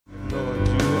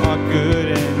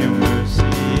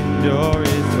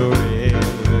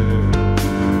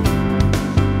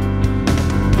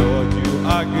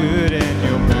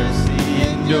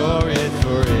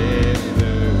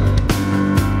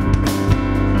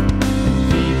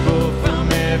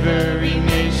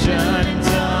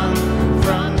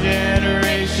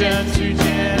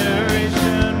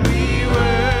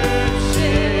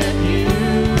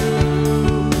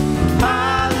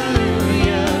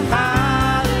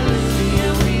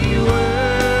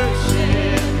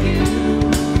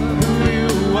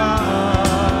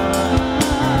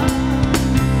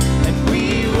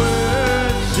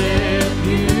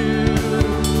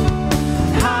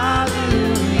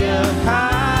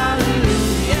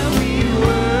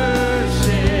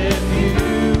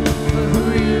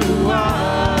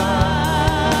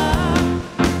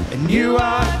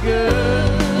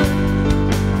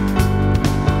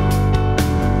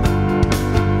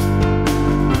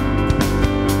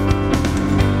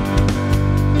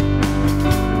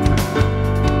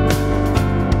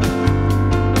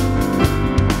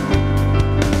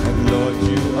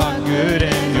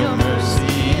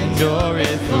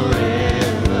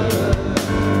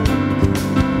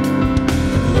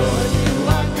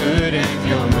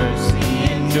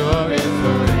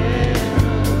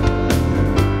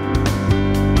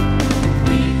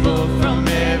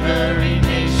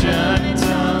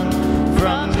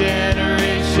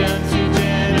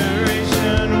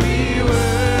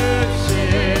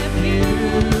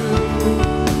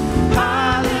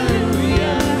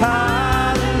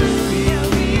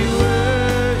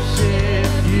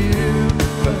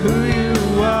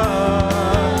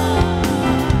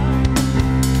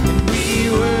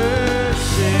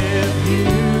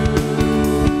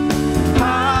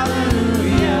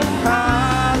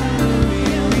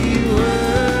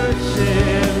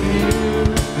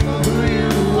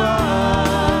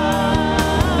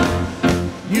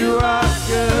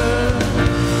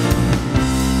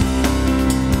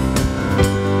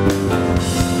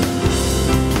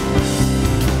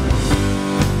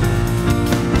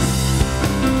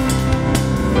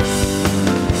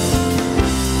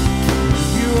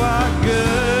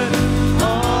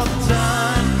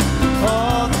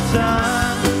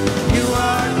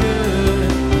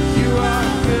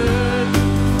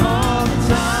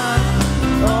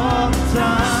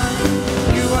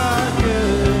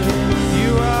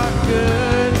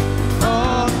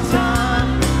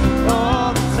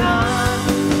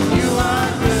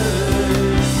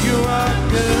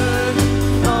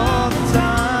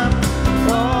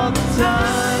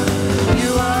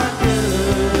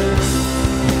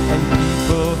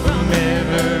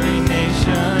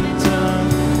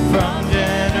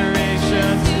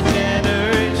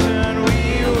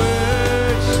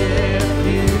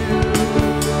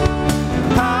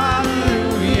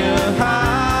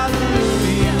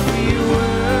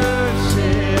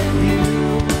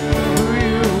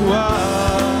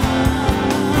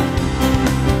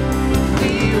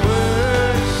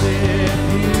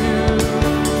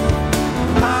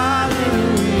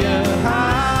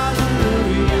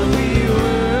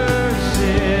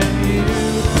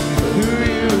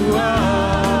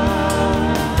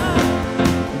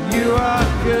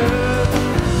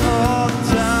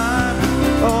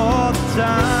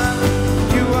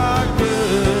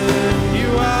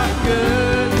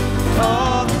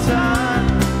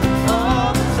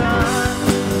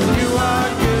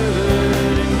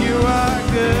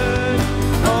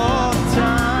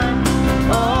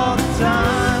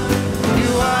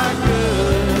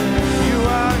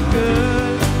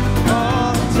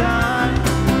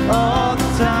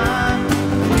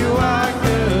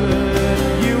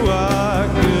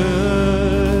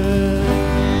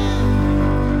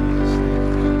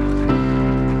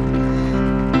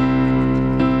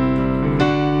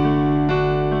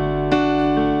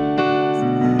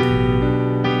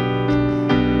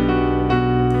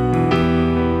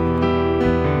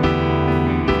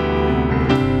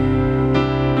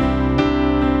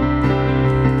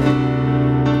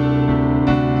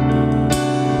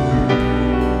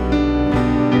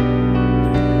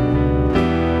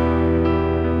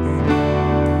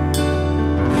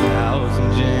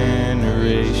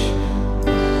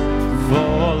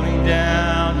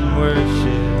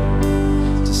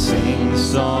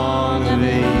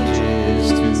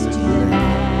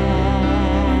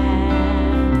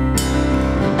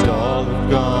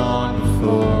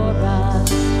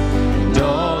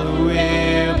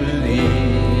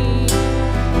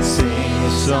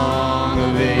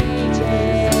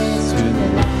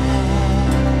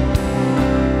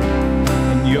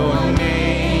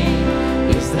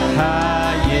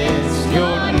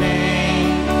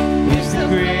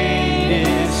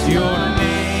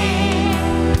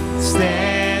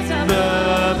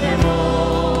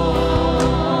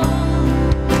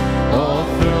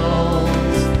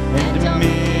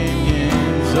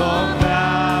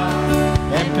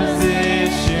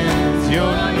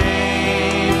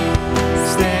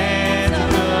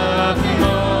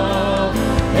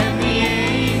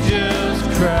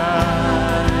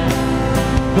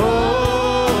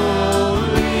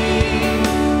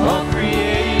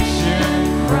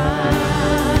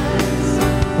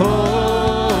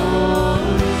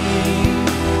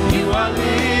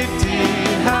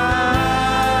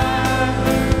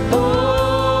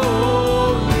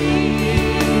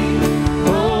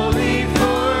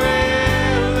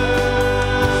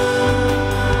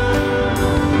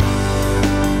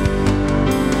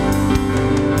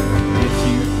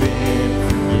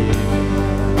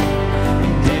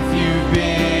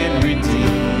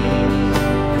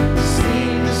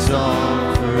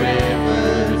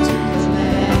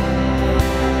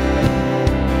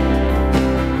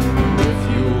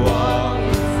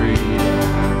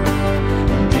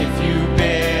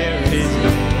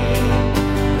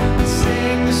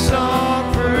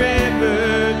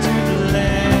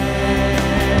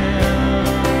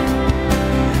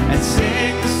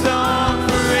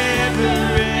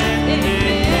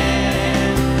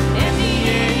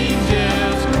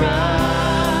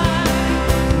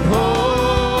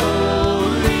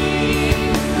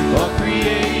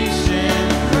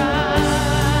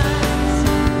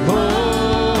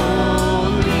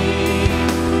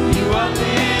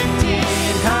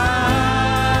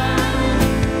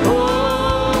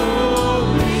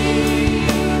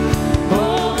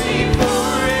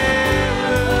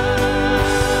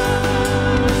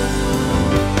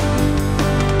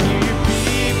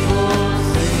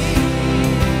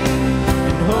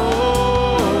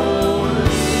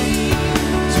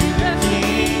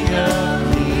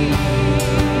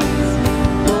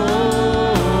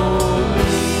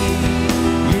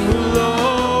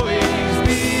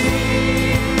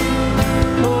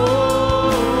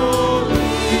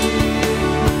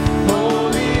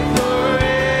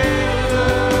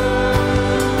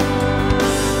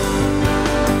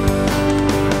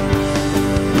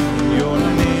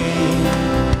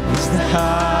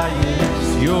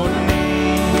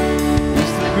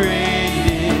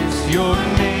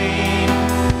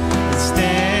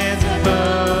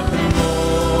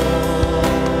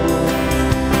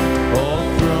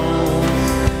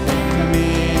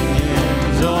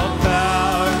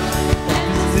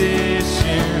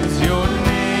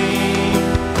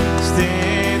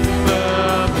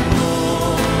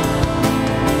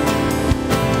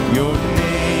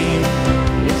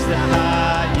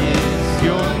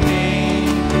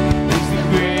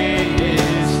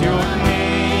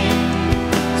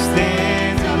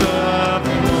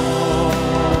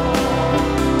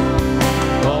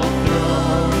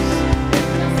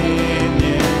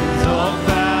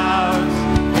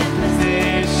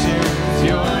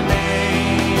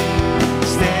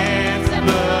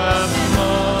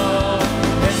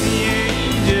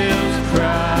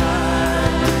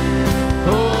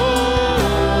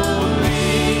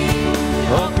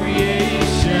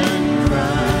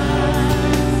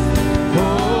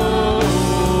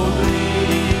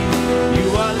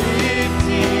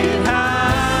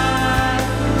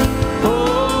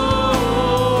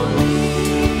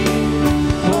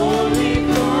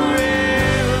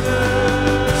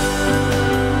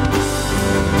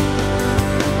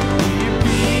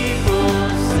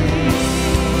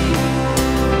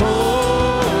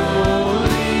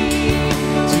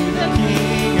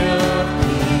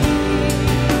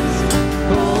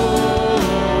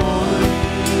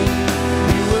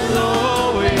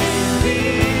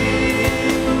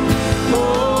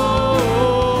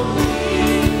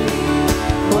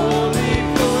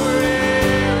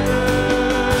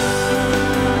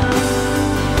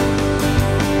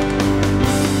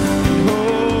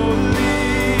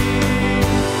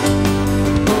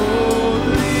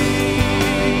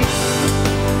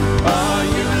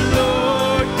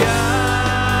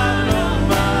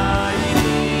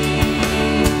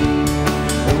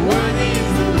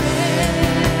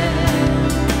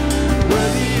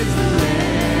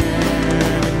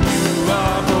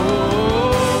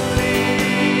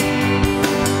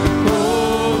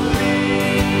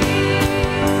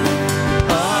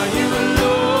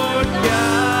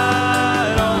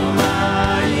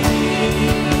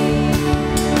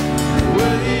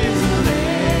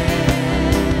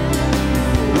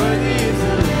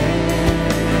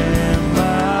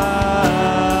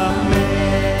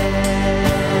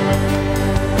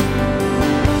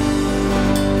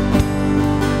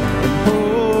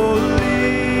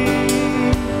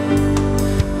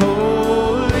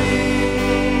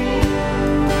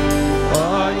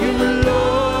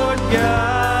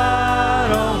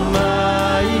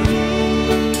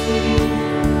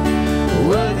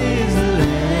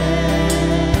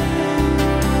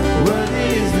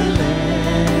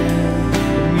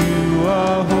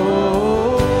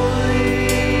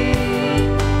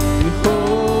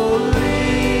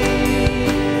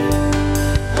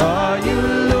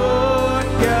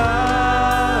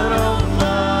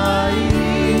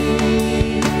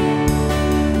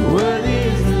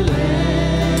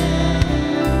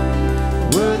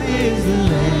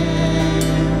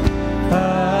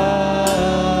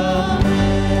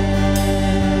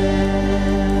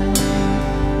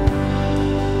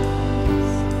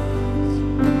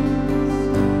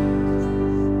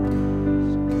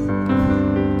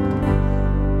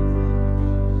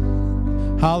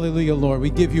Hallelujah, Lord.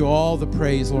 We give you all the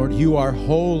praise, Lord. You are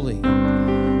holy.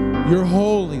 You're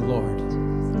holy, Lord.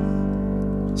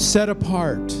 Set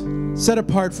apart. Set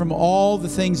apart from all the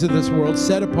things of this world.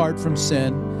 Set apart from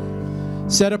sin.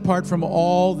 Set apart from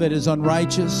all that is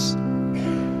unrighteous.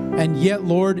 And yet,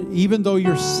 Lord, even though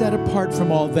you're set apart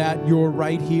from all that, you're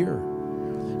right here.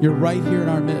 You're right here in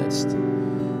our midst.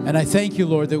 And I thank you,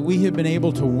 Lord, that we have been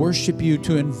able to worship you,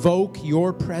 to invoke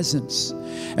your presence.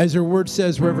 As your word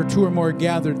says, wherever two or more are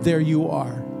gathered, there you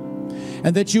are.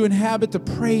 And that you inhabit the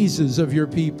praises of your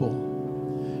people.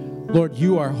 Lord,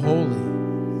 you are holy.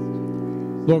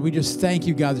 Lord, we just thank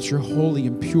you, God, that you're holy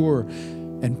and pure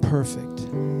and perfect.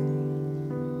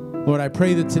 Lord, I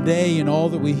pray that today in all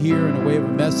that we hear in a way of a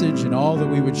message and all that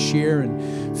we would share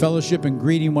and fellowship and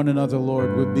greeting one another,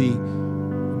 Lord, would be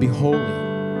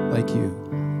holy like you.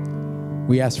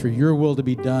 We ask for your will to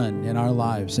be done in our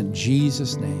lives. In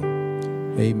Jesus'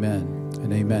 name, amen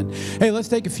and amen. Hey, let's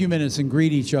take a few minutes and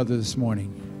greet each other this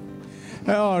morning.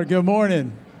 Oh, good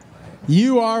morning.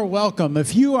 You are welcome.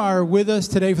 If you are with us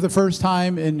today for the first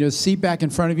time, in your seat back in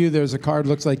front of you, there's a card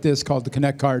looks like this called the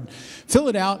Connect card. Fill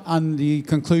it out on the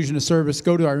conclusion of service.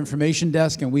 Go to our information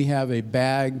desk, and we have a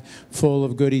bag full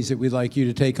of goodies that we'd like you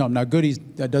to take home. Now, goodies,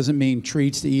 that doesn't mean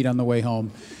treats to eat on the way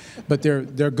home, but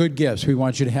they're good gifts. We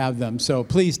want you to have them. So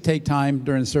please take time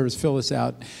during the service, fill this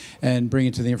out, and bring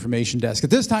it to the information desk. At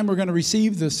this time, we're going to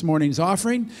receive this morning's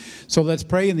offering. So let's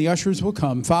pray, and the ushers will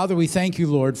come. Father, we thank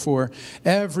you, Lord, for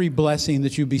every blessing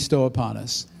that you bestow upon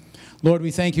us. Lord,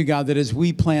 we thank you, God, that as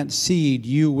we plant seed,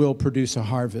 you will produce a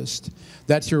harvest.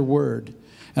 That's your word.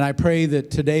 And I pray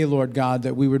that today, Lord God,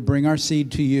 that we would bring our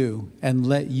seed to you and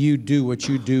let you do what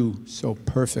you do so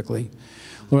perfectly.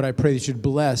 Lord, I pray that you'd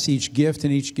bless each gift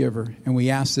and each giver. And we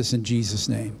ask this in Jesus'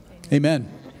 name. Amen.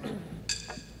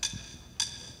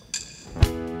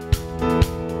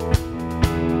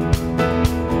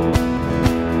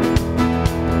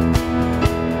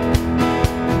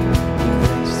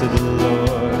 Thanks to the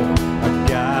Lord, our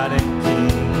God and King.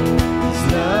 His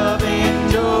love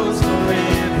endures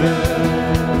forever.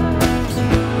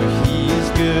 For he is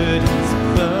good, he's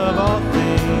above all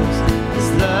things. His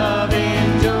love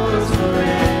endures forever.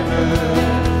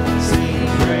 Sing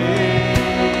praise,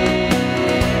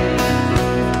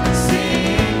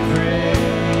 sing praise.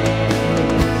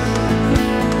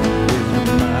 With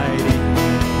a mighty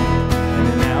hand and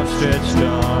an outstretched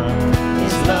arm,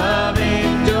 his love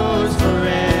endures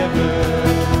forever.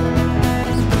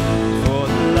 For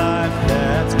the life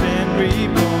that's been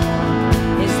reborn,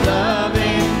 his love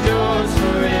endures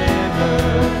forever.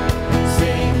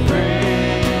 Sing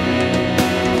praise,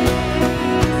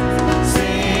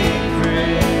 sing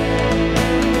praise,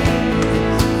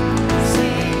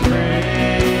 sing praise,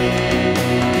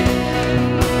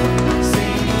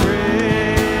 sing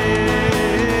praise.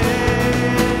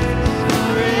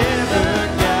 Forever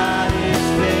God is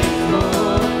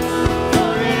faithful,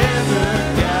 forever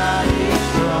God is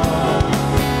strong,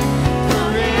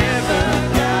 forever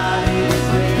God is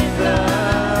with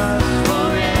us,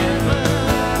 forever,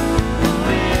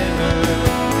 forever,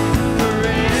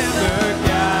 forever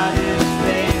God is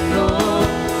faithful,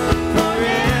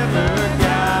 forever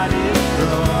God is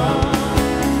strong,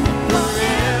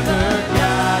 forever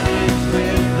God is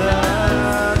with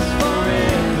us,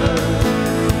 forever,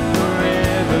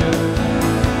 forever,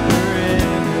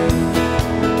 forever.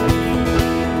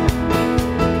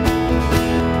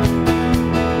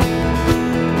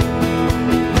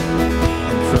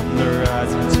 From the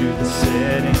rising to the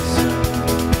setting sun,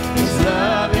 his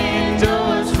love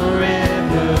endures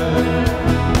forever.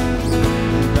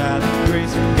 By the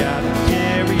grace of God we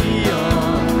carry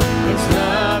on, his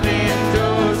love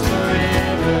endures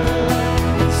forever.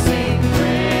 Sing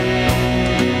praise,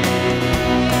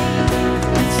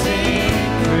 sing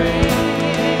praise,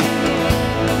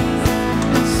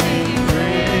 sing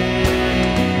praise,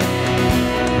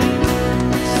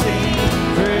 sing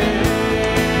praise.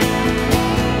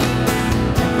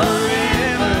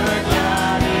 Forever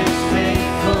God is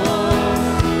faithful,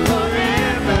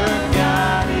 forever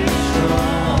God is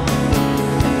strong,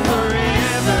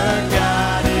 forever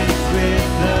God is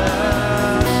with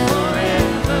us,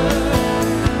 forever,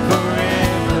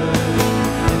 forever,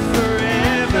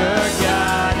 forever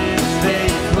God is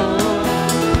faithful,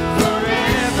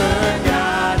 forever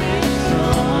God is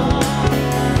strong,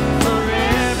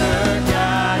 forever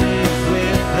God is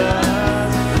with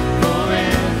us,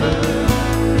 forever,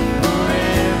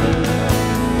 forever,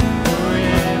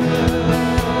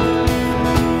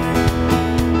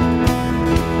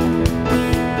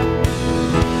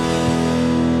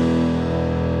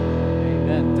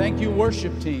 Amen. Thank you,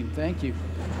 worship team. Thank you.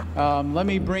 Let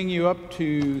me bring you up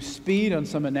to speed on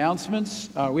some announcements.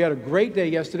 We had a great day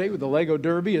yesterday with the Lego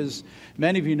Derby, as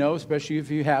many of you know, especially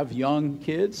if you have young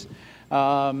kids.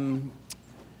 And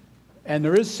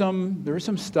there is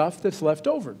some stuff that's left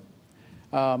over.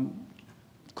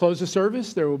 Close the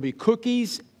service, there will be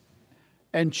cookies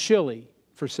and chili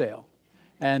for sale.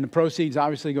 And the proceeds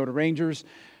obviously go to Rangers.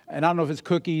 And I don't know if it's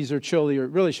cookies or chili, or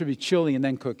it really should be chili and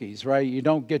then cookies, right? You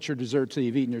don't get your dessert till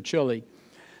you've eaten your chili.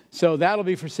 So that'll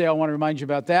be for sale. I want to remind you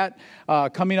about that.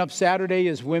 Coming up Saturday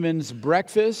is women's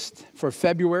breakfast for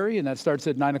February, and that starts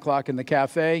at 9 o'clock in the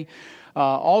cafe.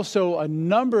 Also, a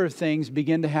number of things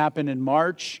begin to happen in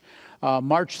March.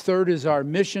 March 3rd is our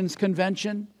missions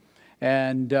convention.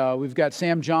 And we've got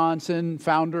Sam Johnson,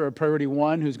 founder of Priority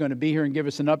One, who's going to be here and give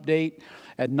us an update.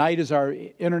 At night is our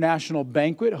international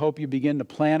banquet. Hope you begin to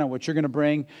plan on what you're going to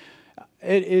bring.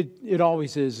 It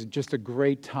always is just a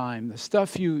great time. The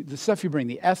stuff you bring,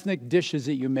 the ethnic dishes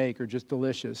that you make are just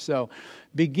delicious. So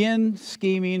begin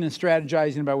scheming and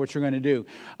strategizing about what you're going to do.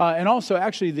 And also,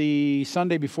 actually, the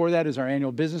Sunday before that is our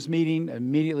annual business meeting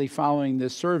immediately following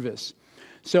this service.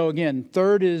 So again,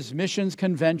 3rd is missions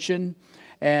convention.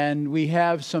 And we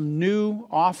have some new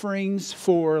offerings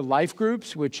for life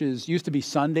groups, which used to be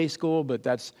Sunday school, but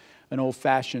that's an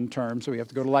old-fashioned term, so we have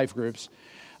to go to life groups.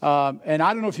 And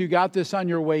I don't know if you got this on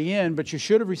your way in, but you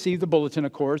should have received the bulletin,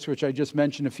 of course, which I just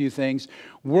mentioned a few things.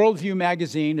 Worldview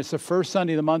magazine, it's the first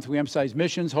Sunday of the month. We emphasize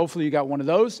missions. Hopefully you got one of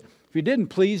those. If you didn't,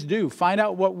 please do. Find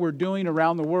out what we're doing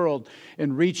around the world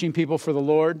in reaching people for the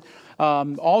Lord.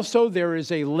 Also, there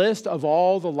is a list of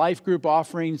all the life group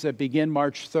offerings that begin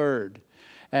March 3rd.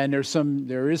 And there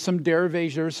is some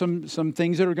derivation, there are some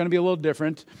things that are going to be a little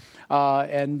different.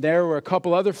 And there were a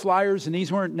couple other flyers, and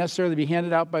these weren't necessarily be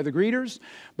handed out by the greeters,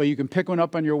 but you can pick one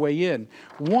up on your way in.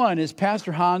 One is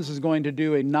Pastor Hans is going to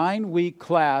do a 9-week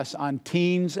class on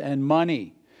teens and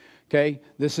money. Okay,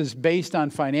 this is based on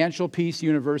Financial Peace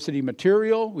University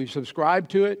material. We've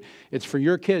subscribed to it. It's for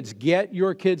your kids. Get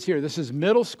your kids here. This is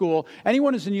middle school.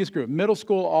 Anyone who's in youth group, middle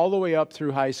school all the way up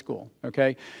through high school.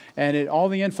 Okay, and all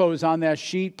the info is on that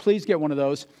sheet. Please get one of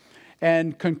those.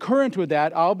 And concurrent with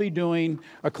that, I'll be doing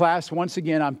a class once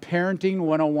again on Parenting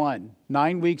 101,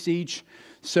 9 weeks each.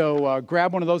 So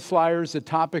grab one of those flyers. The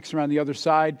topics are on the other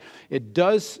side.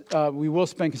 We will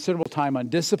spend considerable time on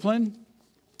discipline.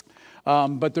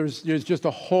 But there's just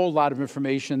a whole lot of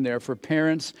information there for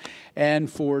parents and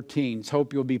for teens.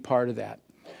 Hope you'll be part of that.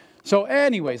 So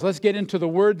anyways, let's get into the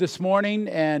Word this morning.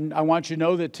 And I want you to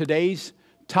know that today's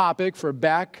topic for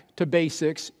Back to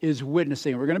Basics is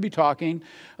witnessing. We're going to be talking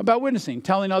about witnessing,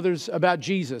 telling others about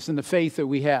Jesus and the faith that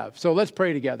we have. So let's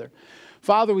pray together.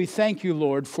 Father, we thank you,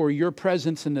 Lord, for your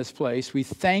presence in this place. We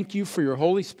thank you for your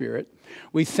Holy Spirit.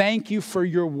 We thank you for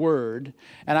your word.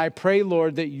 And I pray,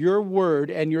 Lord, that your word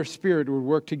and your spirit would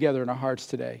work together in our hearts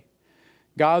today.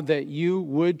 God, that you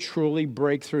would truly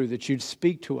break through, that you'd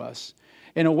speak to us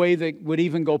in a way that would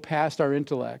even go past our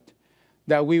intellect,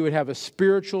 that we would have a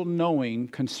spiritual knowing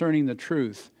concerning the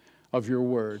truth of your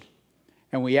word.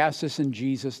 And we ask this in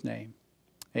Jesus' name.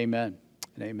 Amen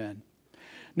and amen.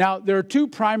 Now, there are two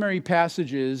primary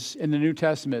passages in the New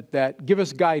Testament that give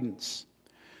us guidance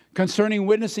concerning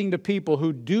witnessing to people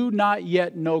who do not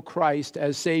yet know Christ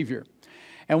as Savior.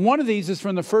 And one of these is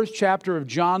from the first chapter of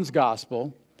John's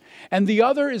Gospel, and the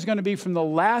other is going to be from the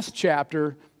last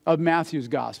chapter of Matthew's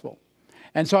Gospel.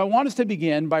 And so I want us to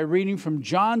begin by reading from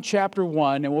John chapter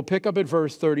 1, and we'll pick up at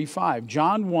verse 35.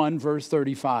 John 1, verse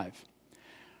 35.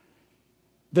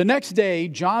 The next day,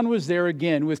 John was there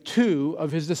again with 2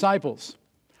 of his disciples.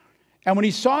 And when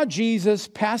he saw Jesus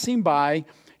passing by,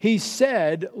 he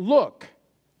said, "Look,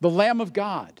 the Lamb of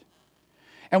God."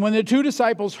 And when the 2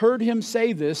 disciples heard him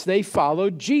say this, they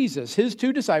followed Jesus. His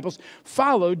 2 disciples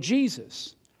followed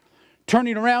Jesus.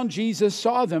 Turning around, Jesus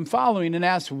saw them following and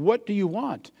asked, "What do you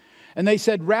want?" And they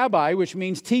said, "Rabbi," which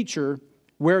means teacher,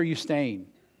 "where are you staying?"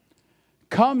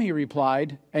 "Come," he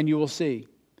replied, "and you will see."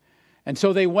 And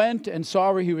so they went and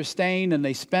saw where he was staying, and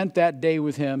they spent that day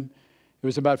with him. It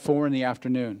was about 4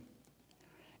 p.m.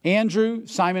 Andrew,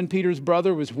 Simon Peter's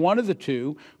brother, was one of the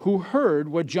 2 who heard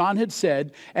what John had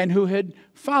said and who had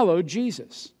followed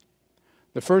Jesus.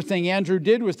 The first thing Andrew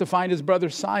did was to find his brother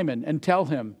Simon and tell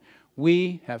him,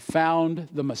 "We have found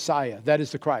the Messiah," that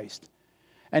is the Christ.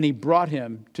 And he brought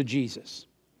him to Jesus.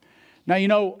 Now, you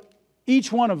know,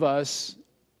 each one of us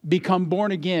become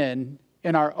born again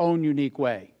in our own unique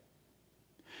way.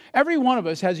 Every one of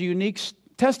us has a unique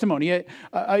testimony,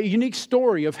 a unique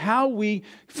story of how we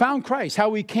found Christ, how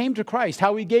we came to Christ,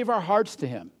 how we gave our hearts to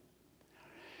him.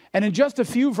 And in just a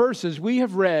few verses, we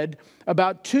have read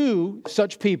about two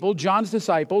such people, John's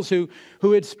disciples, who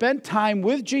had spent time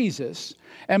with Jesus.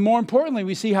 And more importantly,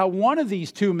 we see how one of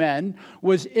these two men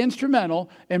was instrumental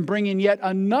in bringing yet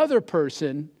another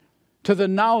person to the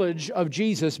knowledge of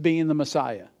Jesus being the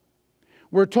Messiah.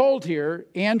 We're told here,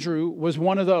 Andrew was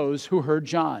one of those who heard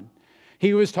John.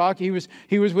 He was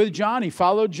with John. He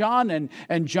followed John,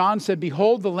 and John said,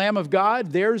 "Behold the Lamb of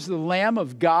God." There's the Lamb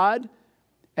of God.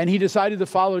 And he decided to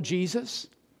follow Jesus.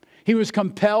 He was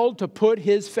compelled to put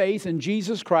his faith in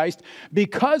Jesus Christ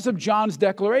because of John's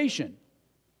declaration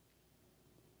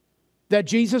that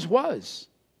Jesus was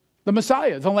the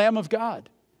Messiah, the Lamb of God.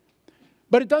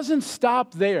 But it doesn't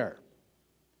stop there.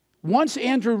 Once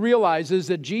Andrew realizes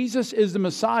that Jesus is the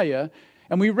Messiah,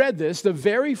 and we read this, the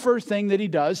very first thing that he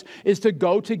does is to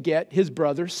go to get his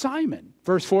brother Simon.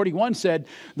 Verse 41 said,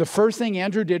 the first thing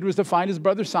Andrew did was to find his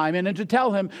brother Simon and to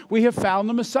tell him, "We have found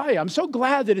the Messiah." I'm so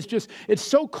glad that it's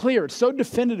so clear, it's so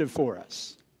definitive for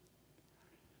us.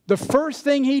 The first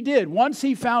thing he did, once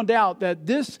he found out that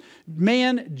this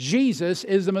man, Jesus,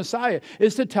 is the Messiah,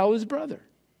 is to tell his brother.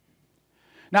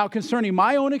 Now, concerning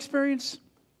my own experience,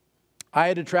 I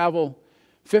had to travel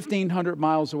 1,500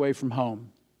 miles away from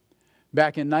home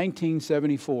back in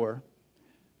 1974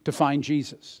 to find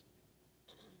Jesus.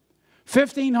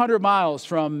 1,500 miles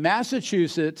from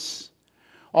Massachusetts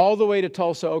all the way to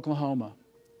Tulsa, Oklahoma.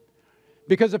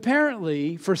 Because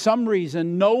apparently, for some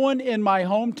reason, no one in my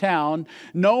hometown,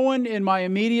 no one in my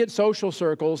immediate social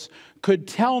circles could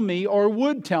tell me or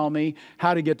would tell me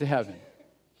how to get to heaven.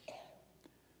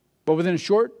 But within a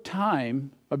short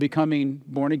time of becoming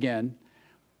born again,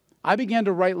 I began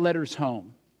to write letters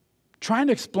home, trying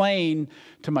to explain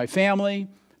to my family,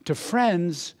 to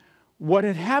friends, what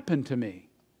had happened to me.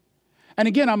 And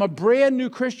again, I'm a brand new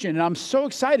Christian, and I'm so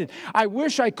excited. I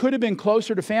wish I could have been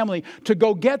closer to family to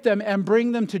go get them and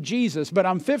bring them to Jesus, but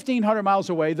I'm 1,500 miles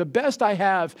away. The best I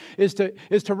have is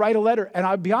to write a letter. And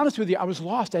I'll be honest with you, I was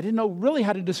lost. I didn't know really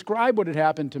how to describe what had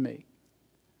happened to me.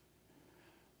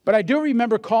 But I do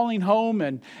remember calling home,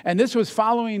 and this was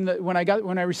following when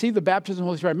I received the baptism of the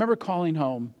Holy Spirit. I remember calling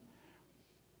home,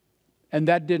 and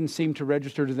that didn't seem to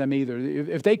register to them either.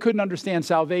 If they couldn't understand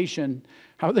salvation,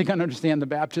 how are they going to understand the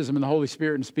baptism in the Holy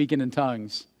Spirit and speaking in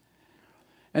tongues?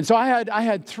 And so I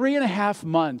had 3.5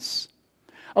 months,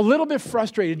 a little bit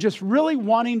frustrated, just really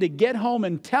wanting to get home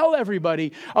and tell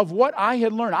everybody of what I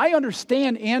had learned. I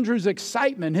understand Andrew's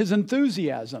excitement, his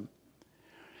enthusiasm.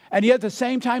 And yet at the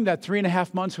same time, that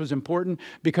 3.5 months was important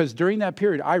because during that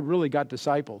period, I really got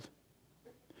discipled.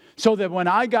 So that when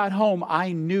I got home,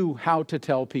 I knew how to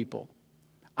tell people.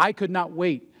 I could not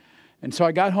wait. And so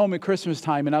I got home at Christmas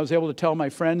time, and I was able to tell my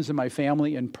friends and my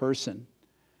family in person.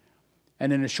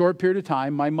 And in a short period of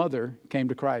time, my mother came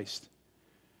to Christ.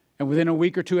 And within a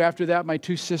week or two after that, my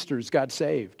 2 sisters got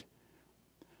saved.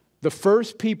 The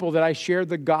first people that I shared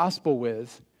the gospel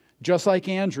with, just like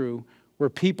Andrew, were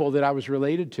people that I was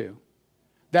related to.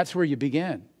 That's where you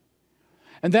begin.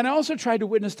 And then I also tried to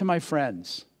witness to my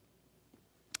friends.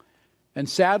 And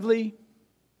sadly,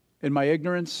 in my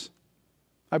ignorance,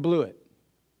 I blew it.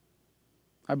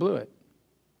 I blew it.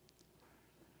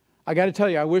 I got to tell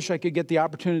you, I wish I could get the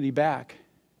opportunity back.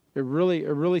 It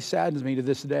really saddens me to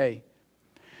this day.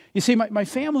 You see, my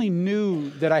family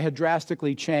knew that I had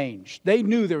drastically changed. They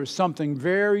knew there was something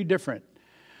very different.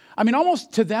 I mean,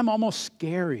 almost to them, almost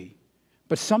scary,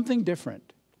 but something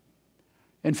different.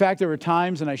 In fact, there were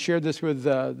times, and I shared this with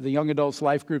the Young Adults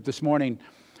Life Group this morning,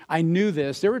 I knew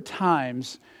this. There were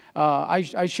times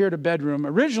I shared a bedroom.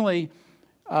 Originally,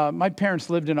 my parents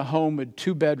lived in a home with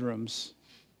 2 bedrooms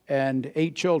and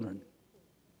 8 children.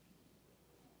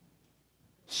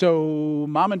 So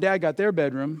mom and dad got their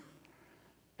bedroom,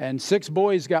 and 6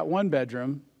 boys got 1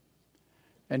 bedroom,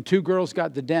 and 2 girls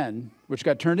got the den, which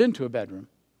got turned into a bedroom.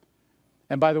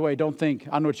 And by the way, I don't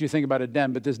know what you think about a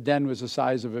den, but this den was the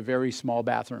size of a very small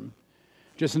bathroom.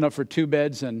 Just enough for 2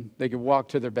 beds, and they could walk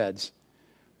to their beds.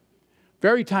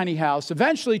 Very tiny house.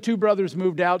 Eventually, 2 brothers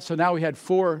moved out, so now we had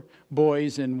 4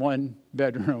 boys in 1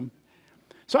 bedroom.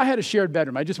 So I had a shared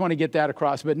bedroom. I just want to get that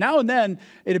across. But now and then,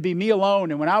 it'd be me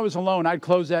alone. And when I was alone, I'd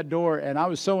close that door. And I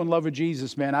was so in love with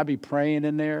Jesus, man. I'd be praying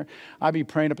in there. I'd be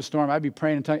praying up a storm. I'd be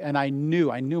praying in tongues. And I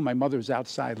knew my mother was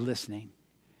outside listening.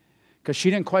 Because she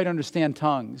didn't quite understand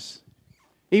tongues.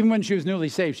 Even when she was newly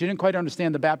saved, she didn't quite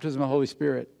understand the baptism of the Holy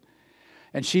Spirit.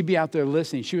 And she'd be out there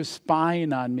listening. She was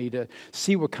spying on me to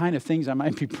see what kind of things I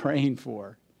might be praying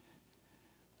for.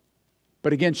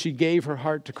 But again, she gave her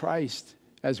heart to Christ,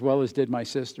 as well as did my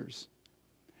sisters.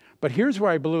 But here's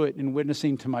where I blew it in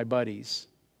witnessing to my buddies.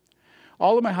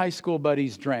 All of my high school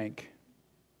buddies drank,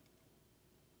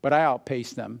 but I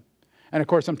outpaced them. And of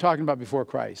course, I'm talking about before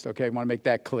Christ, okay? I want to make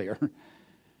that clear.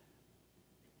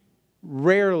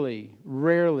 Rarely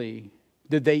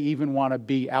did they even want to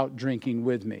be out drinking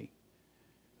with me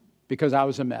because I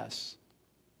was a mess.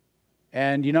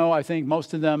 And I think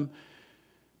most of them,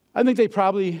 they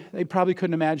probably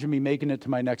couldn't imagine me making it to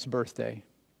my next birthday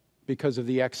because of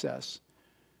the excess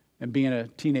and being a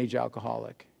teenage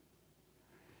alcoholic.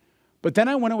 But then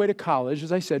I went away to college,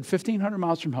 as I said, 1,500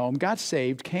 miles from home, got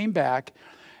saved, came back,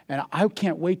 and I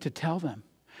can't wait to tell them.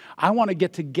 I want to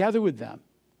get together with them.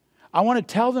 I want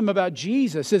to tell them about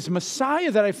Jesus, this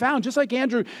Messiah that I found, just like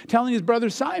Andrew telling his brother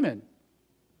Simon.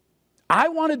 I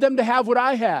wanted them to have what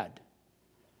I had.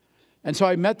 And so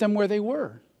I met them where they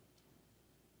were,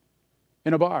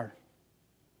 in a bar.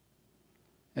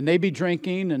 And they'd be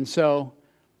drinking, and so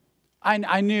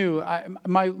I knew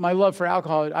my love for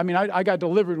alcohol. I got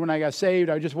delivered when I got saved.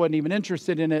 I just wasn't even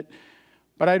interested in it.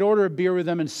 But I'd order a beer with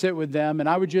them and sit with them, and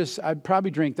I'd probably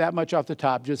drink that much off the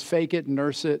top, just fake it and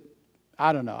nurse it.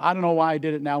 I don't know. I don't know why I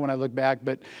did it now when I look back,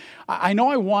 but I know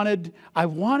I wanted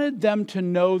them to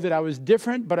know that I was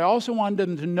different, but I also wanted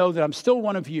them to know that I'm still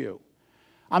one of you.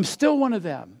 I'm still one of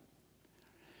them.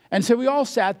 And so we all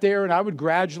sat there, and I would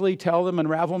gradually tell them,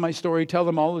 unravel my story, tell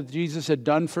them all that Jesus had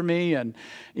done for me. And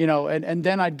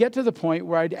then I'd get to the point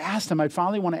where I'd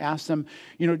finally want to ask them,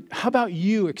 how about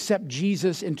you accept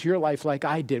Jesus into your life like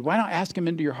I did? Why not ask him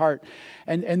into your heart?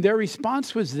 And their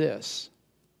response was this: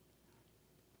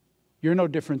 you're no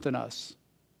different than us.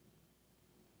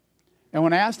 And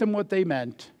when I asked them what they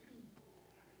meant,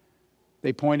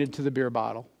 they pointed to the beer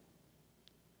bottle.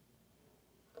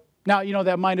 Now,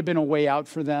 that might have been a way out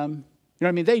for them.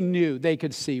 They knew, they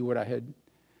could see what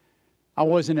I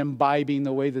wasn't imbibing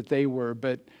the way that they were,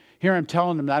 but here I'm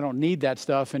telling them I don't need that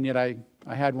stuff, and yet I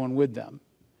had one with them.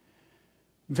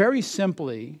 Very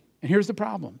simply, and here's the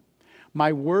problem: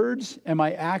 my words and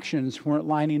my actions weren't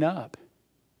lining up.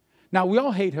 Now, we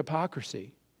all hate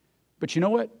hypocrisy, but you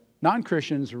know what?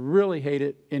 Non-Christians really hate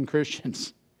it in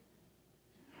Christians.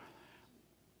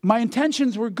 My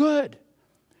intentions were good.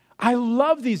 I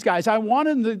love these guys. I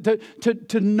wanted them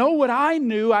to know what I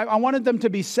knew. I wanted them to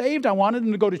be saved. I wanted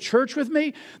them to go to church with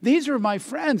me. These were my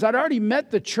friends. I'd already met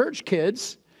the church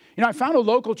kids. I found a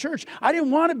local church. I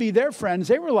didn't want to be their friends.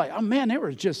 They were like, oh man, they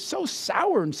were just so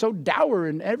sour and so dour,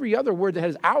 and every other word that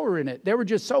has hour in it. They were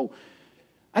just so,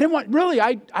 I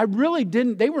really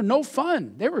didn't, they were no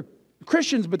fun. They were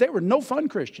Christians, but they were no fun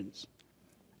Christians.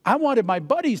 I wanted my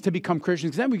buddies to become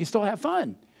Christians because then we could still have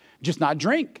fun. Just not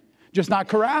drink. Just not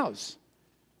carouse.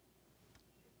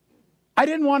 I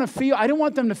didn't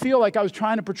want them to feel like I was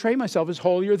trying to portray myself as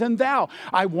holier than thou.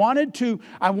 I wanted to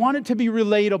be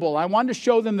relatable. I wanted to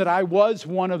show them that I was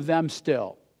one of them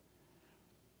still.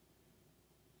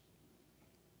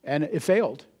 And it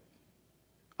failed.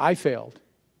 I failed.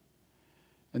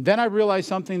 And then I realized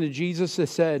something that Jesus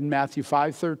has said in Matthew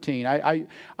 5:13.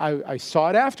 I saw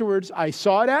it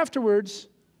afterwards.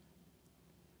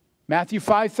 Matthew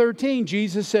 5:13,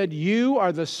 Jesus said, you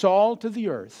are the salt of the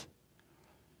earth.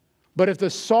 But if the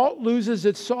salt loses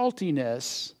its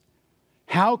saltiness,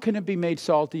 how can it be made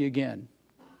salty again?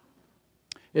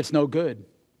 It's no good.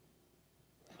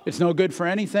 It's no good for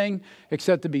anything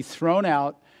except to be thrown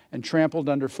out and trampled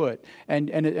underfoot.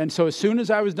 And so as soon as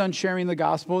I was done sharing the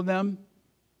gospel with them,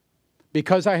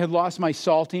 because I had lost my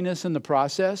saltiness in the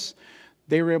process,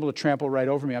 they were able to trample right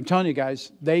over me. I'm telling you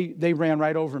guys, they ran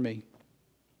right over me.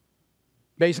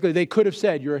 Basically, they could have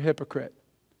said, you're a hypocrite.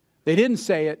 They didn't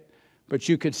say it, but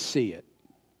you could see it.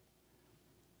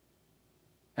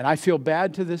 And I feel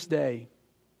bad to this day.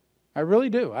 I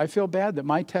really do. I feel bad that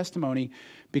my testimony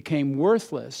became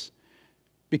worthless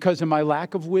because of my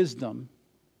lack of wisdom.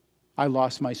 I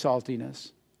lost my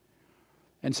saltiness.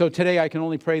 And so today I can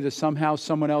only pray that somehow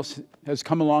someone else has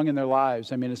come along in their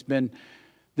lives.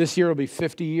 This year will be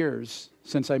 50 years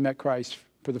since I met Christ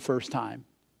for the first time.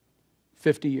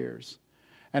 50 years.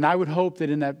 And I would hope that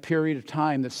in that period of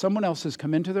time that someone else has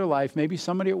come into their life, maybe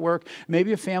somebody at work,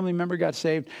 maybe a family member got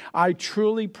saved. I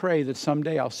truly pray that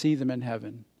someday I'll see them in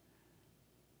heaven.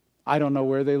 I don't know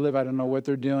where they live. I don't know what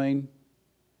they're doing.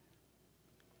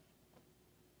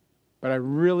 But I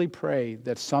really pray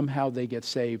that somehow they get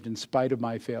saved in spite of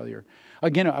my failure.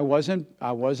 Again, I wasn't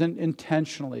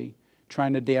intentionally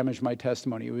trying to damage my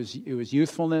testimony. It was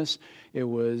youthfulness. It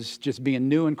was just being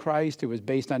new in Christ. It was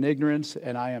based on ignorance,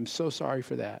 and I am so sorry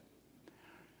for that.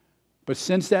 But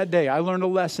since that day, I learned a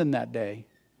lesson that day,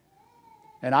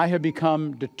 and I have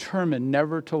become determined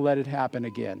never to let it happen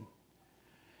again.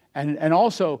 And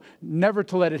also never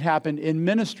to let it happen in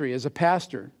ministry as a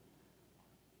pastor.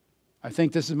 I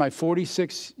think this is my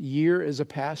 46th year as a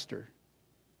pastor.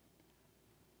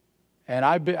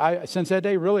 And since that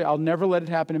day, really, I'll never let it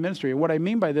happen in ministry. And what I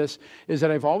mean by this is that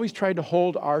I've always tried to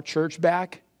hold our church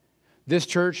back. This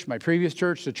church, my previous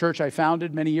church, the church I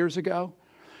founded many years ago.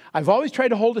 I've always tried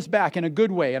to hold us back in a good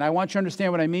way. And I want you to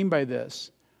understand what I mean by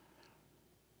this.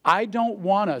 I don't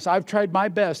want us, I've tried my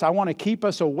best, I want to keep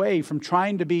us away from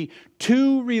trying to be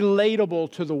too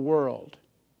relatable to the world.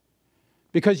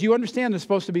 Because you understand there's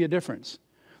supposed to be a difference.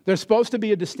 There's supposed to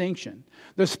be a distinction.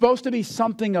 There's supposed to be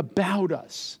something about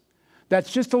us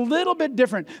that's just a little bit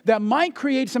different, that might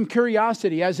create some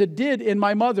curiosity, as it did in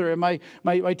my mother and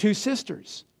my two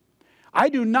sisters. I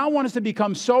do not want us to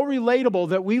become so relatable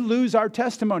that we lose our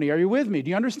testimony. Are you with me? Do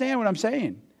you understand what I'm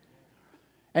saying?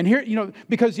 And here,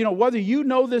 because, whether you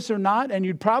know this or not, and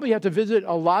you'd probably have to visit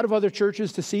a lot of other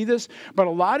churches to see this, but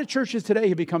a lot of churches today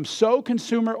have become so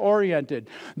consumer-oriented.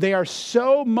 They are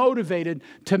so motivated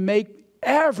to make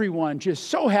everyone just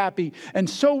so happy and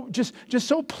so just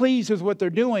so pleased with what they're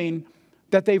doing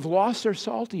that they've lost their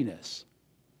saltiness.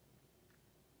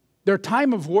 Their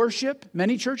time of worship,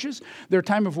 many churches, their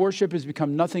time of worship has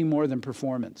become nothing more than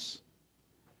performance.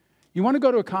 You want to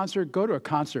go to a concert? Go to a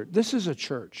concert. This is a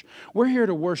church. We're here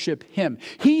to worship Him.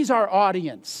 He's our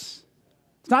audience.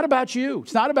 It's not about you.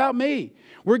 It's not about me.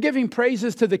 We're giving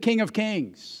praises to the King of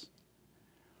Kings.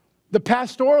 The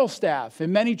pastoral staff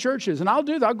in many churches, and I'll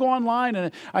do that. I'll go online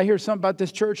and I hear something about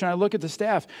this church and I look at the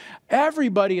staff.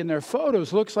 Everybody in their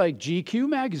photos looks like GQ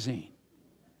magazine.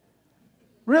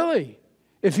 Really?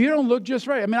 If you don't look just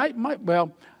right. I mean,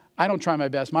 I don't try my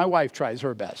best. My wife tries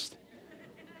her best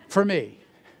for me.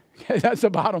 Okay, that's the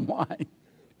bottom line.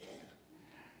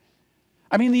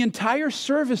 I mean, the entire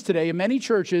service today in many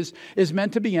churches is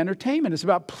meant to be entertainment. It's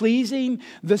about pleasing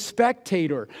the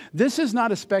spectator. This is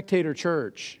not a spectator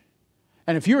church.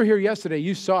 And if you were here yesterday,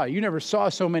 you saw it. You never saw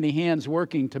so many hands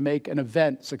working to make an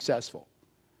event successful.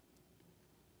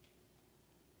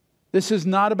 This is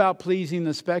not about pleasing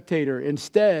the spectator.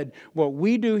 Instead, what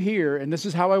we do here, and this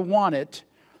is how I want it,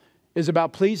 is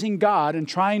about pleasing God and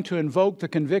trying to invoke the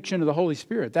conviction of the Holy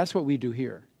Spirit. That's what we do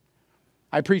here.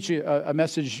 I preached a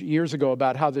message years ago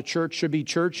about how the church should be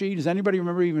churchy. Does anybody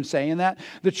remember even saying that?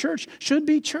 The church should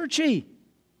be churchy.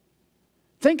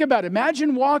 Think about it.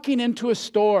 Imagine walking into a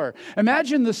store.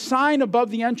 Imagine the sign above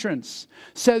the entrance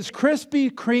says Krispy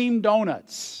Kreme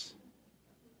donuts.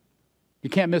 You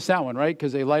can't miss that one, right?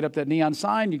 Because they light up that neon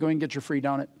sign. You go and get your free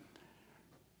donut.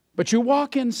 But you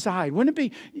walk inside. Wouldn't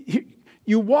it be...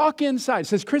 You walk inside. It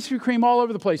says Krispy Kreme all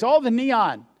over the place. All the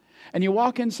neon. And you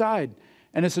walk inside.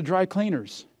 And it's the dry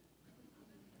cleaners.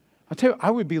 I'll tell you, I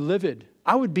would be livid.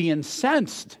 I would be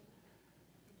incensed.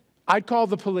 I'd call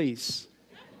the police.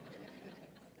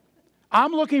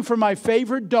 I'm looking for my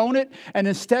favorite donut. And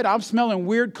instead I'm smelling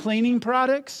weird cleaning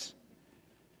products.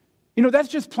 That's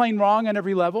just plain wrong on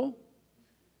every level.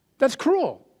 That's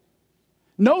cruel.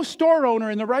 No store owner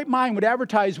in the right mind would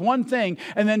advertise one thing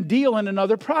and then deal in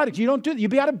another product. You don't do that. You'd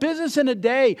be out of business in a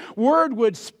day. Word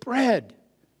would spread.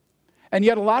 And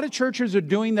yet a lot of churches are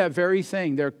doing that very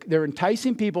thing. They're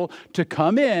enticing people to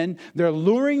come in. They're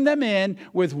luring them in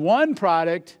with one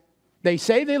product. They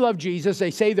say they love Jesus.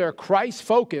 They say they're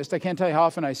Christ-focused. I can't tell you how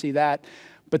often I see that.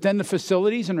 But then the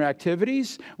facilities and their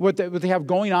activities, what they have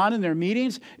going on in their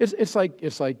meetings, it's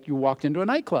like you walked into a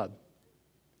nightclub.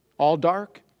 All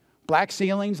dark. Black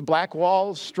ceilings, black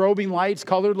walls, strobing lights,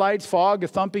 colored lights, fog, a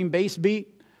thumping bass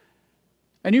beat.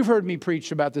 And you've heard me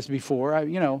preach about this before.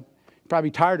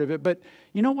 Probably tired of it. But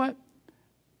you know what?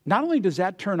 Not only does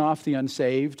that turn off the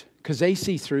unsaved, because they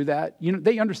see through that.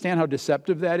 They understand how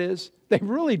deceptive that is. They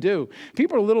really do.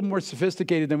 People are a little more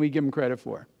sophisticated than we give them credit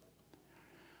for.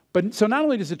 But so not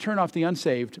only does it turn off the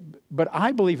unsaved, but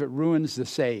I believe it ruins the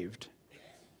saved.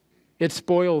 It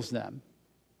spoils them.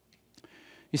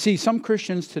 You see, some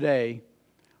Christians today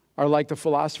are like the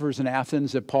philosophers in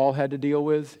Athens that Paul had to deal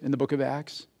with in the book of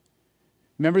Acts.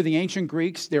 Remember the ancient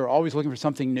Greeks? They were always looking for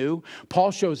something new.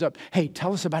 Paul shows up. Hey,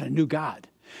 tell us about a new God.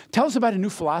 Tell us about a new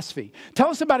philosophy. Tell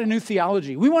us about a new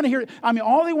theology. We want to hear,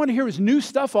 all they want to hear is new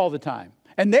stuff all the time.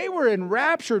 And they were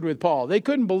enraptured with Paul. They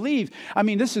couldn't believe.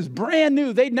 This is brand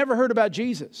new. They'd never heard about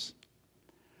Jesus.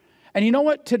 And you know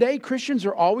what? Today, Christians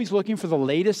are always looking for the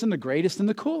latest and the greatest and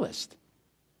the coolest.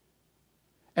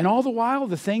 And all the while,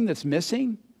 the thing that's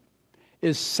missing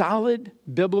is solid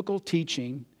biblical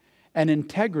teaching and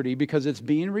integrity, because it's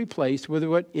being replaced with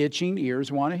what itching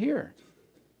ears want to hear.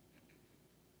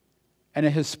 And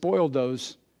it has spoiled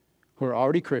those who are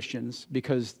already Christians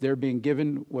because they're being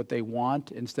given what they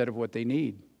want instead of what they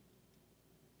need.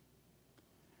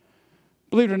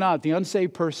 Believe it or not, the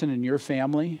unsaved person in your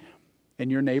family, in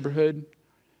your neighborhood,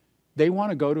 they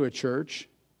want to go to a church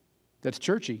that's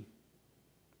churchy.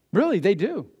 Really, they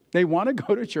do. They want to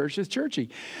go to church that's churchy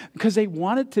because they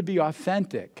want it to be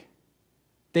authentic.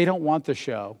 They don't want the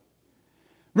show.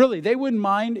 Really, they wouldn't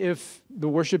mind if the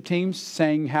worship team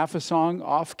sang half a song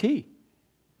off key.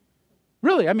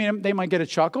 Really, I mean, they might get a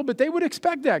chuckle, but they would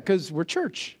expect that because we're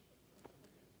church.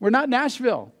 We're not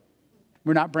Nashville.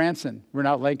 We're not Branson. We're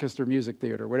not Lancaster Music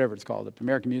Theater, whatever it's called, the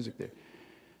American Music Theater.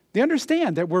 They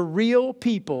understand that we're real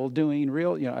people doing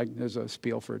real, there's a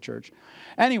spiel for a church.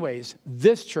 Anyways,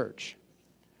 this church,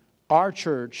 our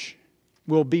church,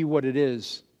 will be what it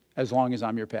is as long as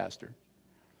I'm your pastor.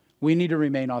 We need to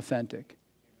remain authentic.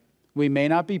 We may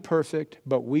not be perfect,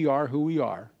 but we are who we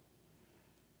are.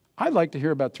 I'd like to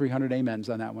hear about 300 amens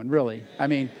on that one, really. I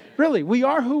mean, really, we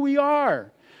are who we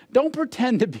are. Don't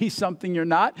pretend to be something you're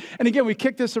not. And again, we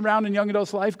kick this around in Young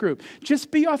Adults Life Group.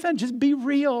 Just be authentic. Just be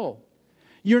real.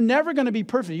 You're never going to be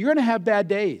perfect. You're going to have bad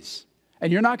days.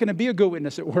 And you're not going to be a good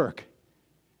witness at work.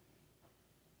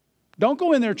 Don't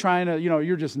go in there trying to,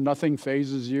 you're just nothing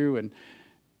phases you. And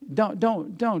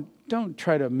don't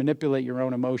try to manipulate your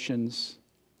own emotions.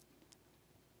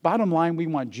 Bottom line, we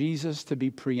want Jesus to be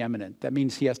preeminent. That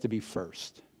means he has to be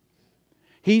first.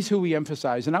 He's who we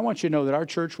emphasize. And I want you to know that our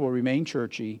church will remain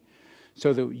churchy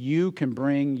so that you can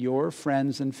bring your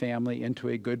friends and family into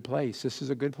a good place. This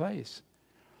is a good place.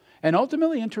 And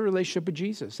ultimately into a relationship with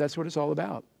Jesus. That's what it's all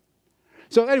about.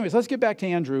 So anyways, let's get back to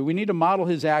Andrew. We need to model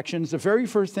his actions. The very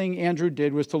first thing Andrew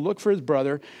did was to look for his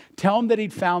brother, tell him that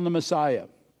he'd found the Messiah.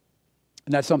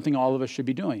 And that's something all of us should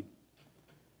be doing.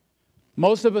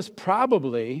 Most of us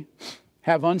probably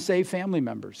have unsaved family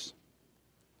members.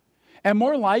 And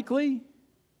more likely,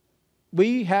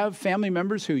 we have family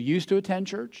members who used to attend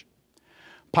church,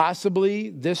 possibly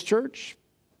this church,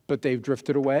 but they've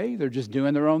drifted away. They're just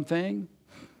doing their own thing.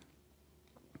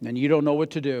 And you don't know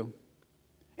what to do.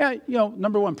 Yeah,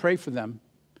 number one, pray for them.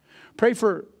 Pray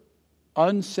for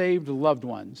unsaved loved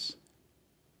ones.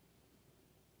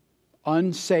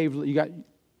 You got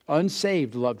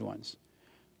unsaved loved ones.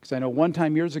 Because I know one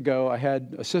time years ago, I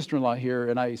had a sister-in-law here,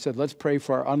 and I said, let's pray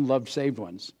for our unloved saved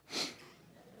ones.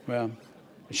 Well,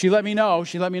 she let me know.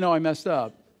 She let me know I messed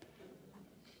up.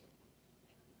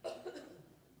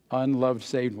 Unloved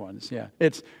saved ones, yeah.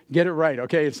 Get it right,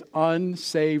 okay? It's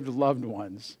unsaved loved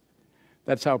ones.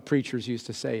 That's how preachers used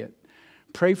to say it.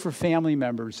 Pray for family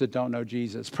members that don't know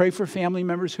Jesus. Pray for family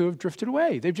members who have drifted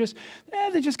away. They just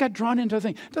got drawn into a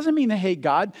thing. Doesn't mean they hate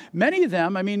God. Many of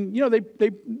them,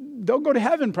 they'll go to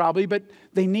heaven probably, but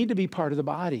they need to be part of the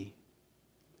body.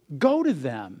 Go to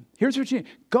them. Here's what you need.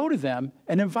 Go to them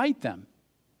and invite them.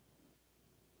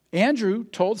 Andrew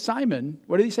told Simon,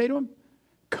 what did he say to him?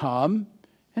 Come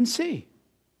and see.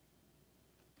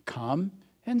 Come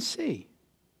and see.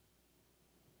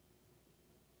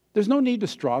 There's no need to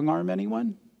strong-arm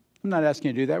anyone. I'm not asking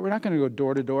you to do that. We're not going to go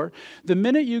door to door. The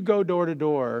minute you go door to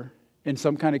door in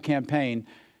some kind of campaign,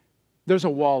 there's a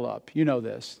wall up. You know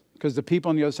this. Because the people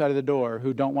on the other side of the door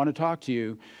who don't want to talk to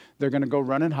you, they're going to go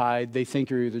run and hide. They think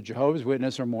you're either Jehovah's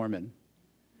Witness or Mormon.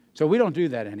 So we don't do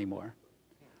that anymore.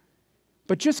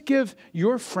 But just give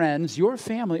your friends, your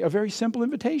family, a very simple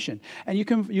invitation. And you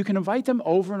can invite them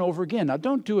over and over again. Now,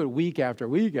 don't do it week after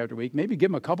week after week. Maybe give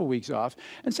them a couple weeks off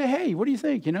and say, hey, what do you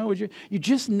think? You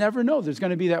just never know. There's going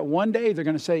to be that one day they're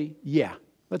going to say, yeah,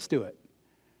 let's do it.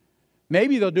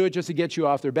 Maybe they'll do it just to get you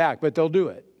off their back, but they'll do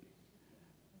it.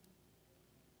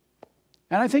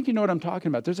 And I think you know what I'm talking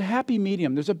about. There's a happy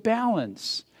medium. There's a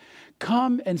balance.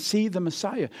 Come and see the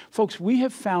Messiah. Folks, we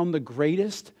have found the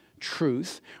greatest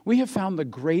truth. We have found the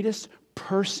greatest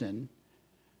person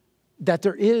that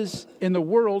there is in the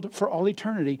world for all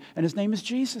eternity, and his name is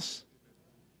Jesus.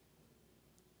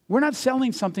 We're not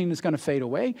selling something that's going to fade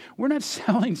away. We're not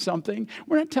selling something.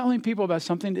 We're not telling people about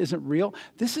something that isn't real.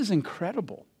 This is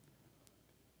incredible.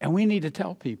 And we need to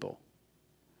tell people.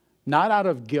 Not out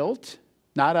of guilt,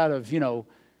 not out of,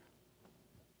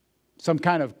 some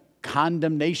kind of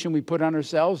condemnation we put on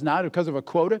ourselves, not because of a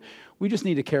quota. We just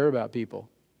need to care about people.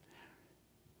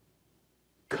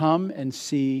 Come and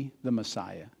see the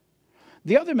Messiah.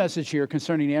 The other message here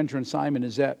concerning Andrew and Simon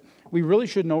is that we really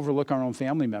shouldn't overlook our own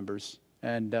family members.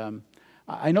 And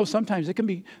I know sometimes they can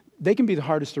be the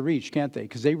hardest to reach, can't they?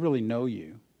 Because they really know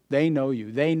you. They know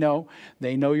you. They know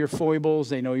your foibles.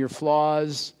 They know your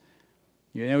flaws.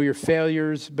 You know your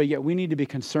failures. But yet we need to be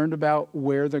concerned about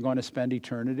where they're going to spend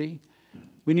eternity.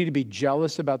 We need to be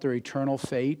jealous about their eternal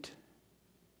fate.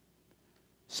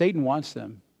 Satan wants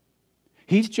them.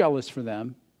 He's jealous for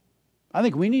them. I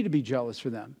think we need to be jealous for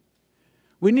them.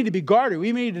 We need to be guarded.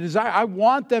 We need to desire. I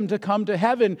want them to come to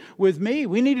heaven with me.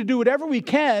 We need to do whatever we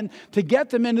can to get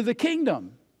them into the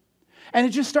kingdom. And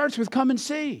it just starts with come and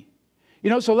see.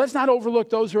 So let's not overlook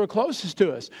those who are closest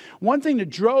to us. One thing that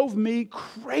drove me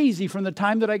crazy from the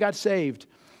time that I got saved,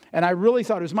 and I really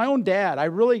thought it was my own dad.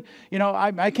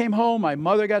 I came home, my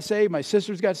mother got saved, my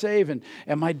sisters got saved,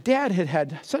 and my dad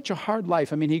had such a hard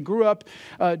life. I mean, he grew up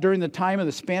during the time of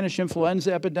the Spanish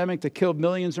influenza epidemic that killed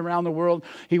millions around the world.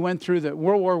 He went through the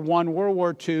World War I, World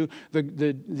War II,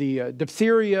 the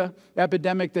diphtheria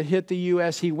epidemic that hit the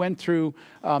U.S. He went through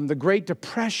the Great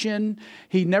Depression.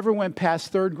 He never went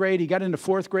past third grade. He got into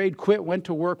fourth grade, quit, went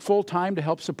to work full time to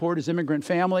help support his immigrant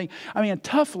family. I mean, a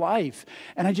tough life.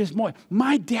 And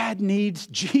my dad needs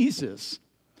Jesus.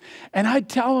 And I'd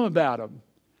tell him about him.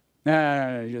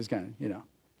 No, he just kind of,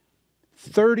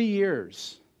 30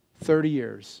 years.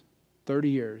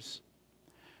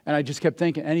 And I just kept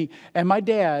thinking, and my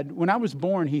dad, when I was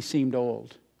born, he seemed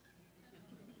old.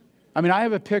 I mean, I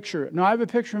have a picture of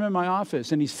him in my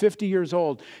office, and he's 50 years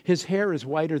old. His hair is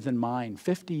whiter than mine,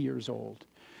 50 years old.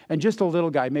 And just a little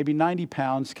guy, maybe 90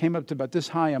 pounds, came up to about this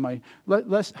high on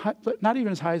not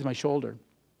even as high as my shoulder.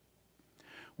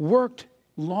 Worked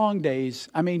long days.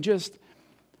 I mean,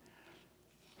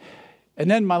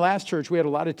 and then my last church, we had a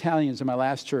lot of Italians in my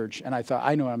last church, and I thought,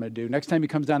 I know what I'm going to do. Next time he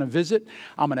comes down and visit,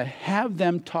 I'm going to have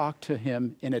them talk to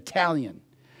him in Italian.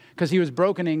 Because he was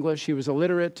broken English, he was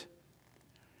illiterate.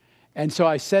 And so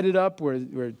I set it up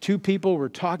where two people were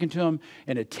talking to him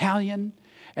in Italian.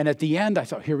 And at the end, I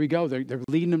thought, here we go. They're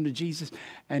leading him to Jesus.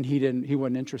 And he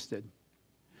wasn't interested.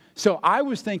 So I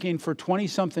was thinking for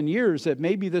 20-something years that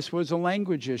maybe this was a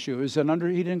language issue. It was he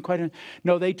didn't quite.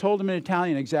 No, they told him in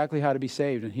Italian exactly how to be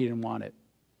saved, and he didn't want it.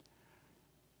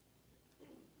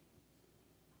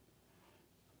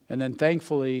 And then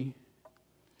thankfully,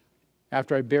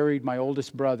 after I buried my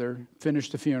oldest brother,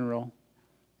 finished the funeral,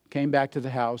 came back to the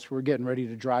house, we're getting ready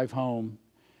to drive home.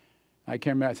 I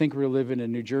can't remember, I think we were living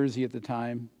in New Jersey at the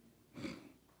time.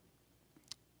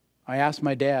 I asked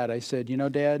my dad, I said,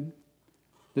 Dad,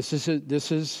 this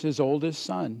is his oldest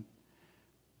son.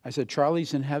 I said,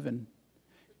 Charlie's in heaven.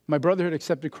 My brother had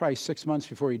accepted Christ 6 months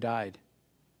before he died.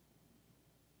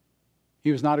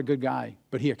 He was not a good guy,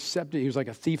 but he was like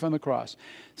a thief on the cross.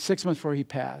 6 months before he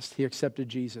passed, he accepted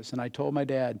Jesus. And I told my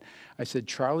dad, I said,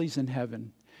 Charlie's in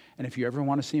heaven. And if you ever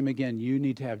want to see him again, you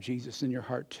need to have Jesus in your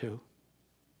heart too.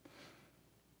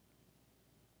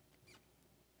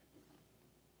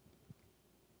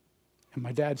 And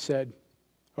my dad said,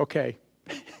 okay.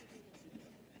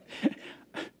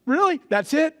 Really?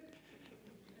 That's it?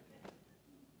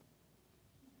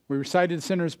 We recited the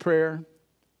sinner's prayer.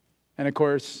 And of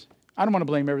course, I don't want to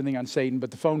blame everything on Satan,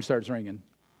 but the phone starts ringing.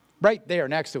 Right there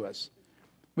next to us.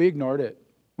 We ignored it.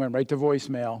 Went right to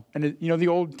voicemail. And the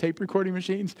old tape recording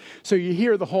machines? So you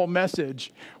hear the whole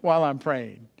message while I'm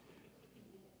praying.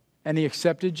 And he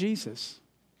accepted Jesus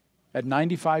at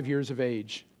 95 years of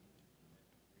age.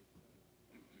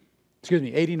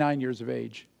 89 years of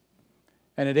age.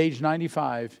 And at age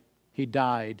 95, he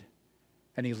died,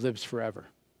 and he lives forever.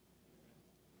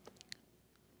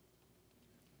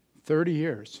 30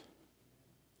 years.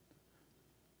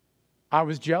 I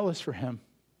was jealous for him.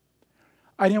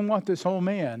 I didn't want this old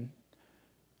man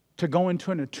to go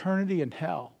into an eternity in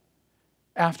hell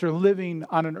after living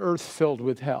on an earth filled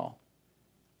with hell.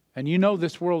 And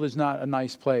this world is not a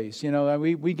nice place.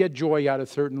 We get joy out of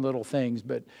certain little things,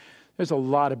 but there's a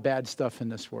lot of bad stuff in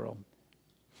this world.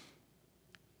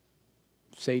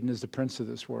 Satan is the prince of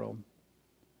this world.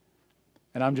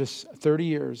 And I'm just 30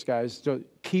 years, guys. So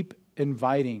keep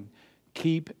inviting.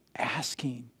 Keep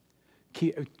asking.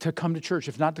 To come to church.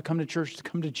 If not to come to church, to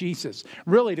come to Jesus.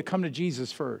 Really, to come to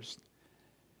Jesus first.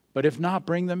 But if not,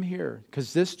 bring them here.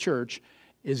 Because this church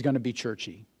is going to be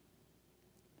churchy.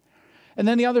 And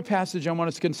then the other passage I want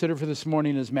us to consider for this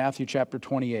morning is Matthew chapter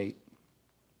 28.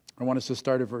 I want us to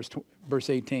start at verse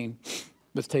 18.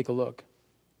 Let's take a look.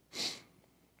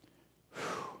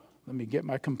 Let me get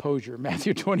my composure.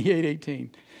 Matthew 28:18.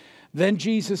 Then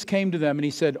Jesus came to them and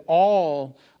he said,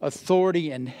 all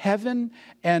authority in heaven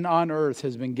and on earth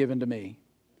has been given to me.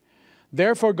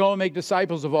 Therefore go and make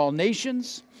disciples of all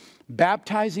nations,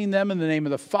 baptizing them in the name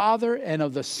of the Father and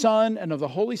of the Son and of the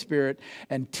Holy Spirit,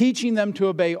 and teaching them to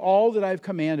obey all that I've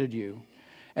commanded you.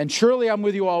 And surely I'm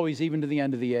with you always, even to the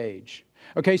end of the age.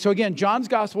 Okay, so again, John's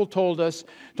gospel told us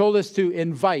to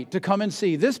invite, to come and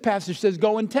see. This passage says,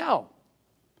 go and tell.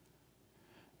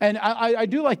 And I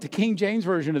do like the King James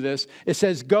version of this. It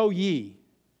says, go ye.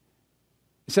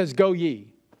 It says, go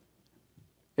ye.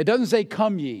 It doesn't say,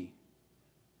 come ye.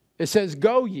 It says,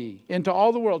 go ye into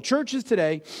all the world. Churches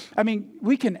today, I mean,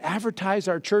 we can advertise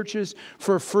our churches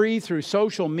for free through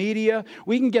social media.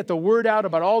 We can get the word out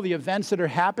about all the events that are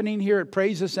happening here at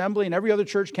Praise Assembly, and every other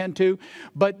church can too.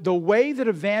 But the way that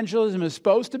evangelism is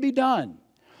supposed to be done,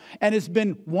 and it's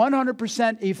been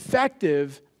 100%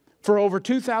 effective for over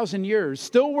 2,000 years,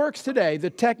 still works today.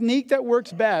 The technique that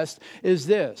works best is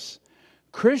this.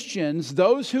 Christians,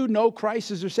 those who know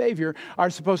Christ as their Savior, are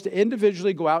supposed to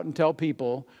individually go out and tell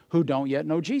people who don't yet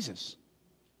know Jesus.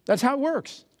 That's how it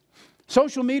works.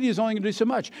 Social media is only going to do so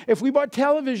much. If we bought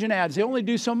television ads, they only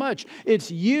do so much. It's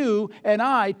you and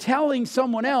I telling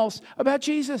someone else about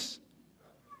Jesus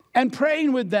and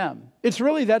praying with them. It's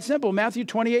really that simple. Matthew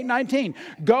 28:19.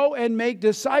 Go and make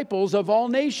disciples of all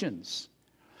nations.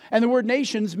 And the word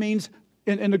nations means,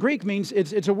 in the Greek means,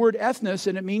 it's a word ethnos,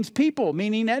 and it means people,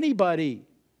 meaning anybody.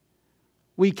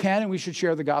 We can and we should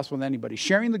share the gospel with anybody.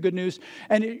 Sharing the good news,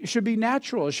 and it should be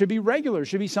natural. It should be regular. It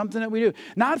should be something that we do.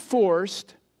 Not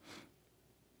forced.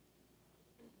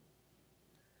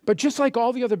 But just like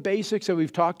all the other basics that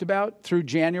we've talked about through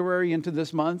January into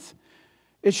this month,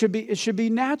 it should be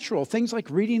natural. Things like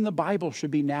reading the Bible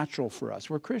should be natural for us.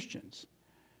 We're Christians.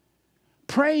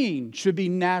 Praying should be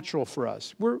natural for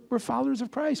us. We're followers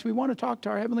of Christ. We want to talk to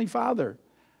our Heavenly Father.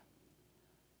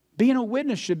 Being a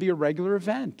witness should be a regular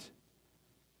event.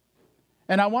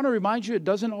 And I want to remind you, it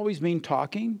doesn't always mean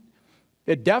talking.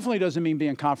 It definitely doesn't mean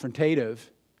being confrontative.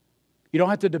 You don't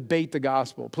have to debate the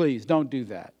gospel. Please, don't do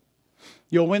that.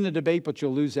 You'll win the debate, but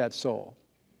you'll lose that soul.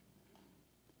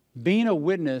 Being a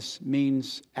witness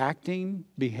means acting,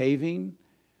 behaving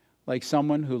like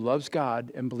someone who loves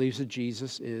God and believes that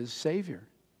Jesus is Savior.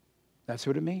 That's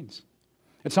what it means.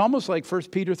 It's almost like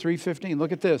 1 Peter 3:15.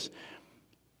 Look at this.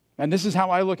 And this is how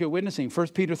I look at witnessing.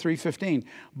 1 Peter 3:15.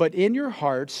 But in your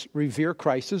hearts, revere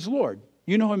Christ as Lord.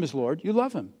 You know Him as Lord. You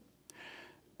love Him.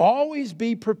 Always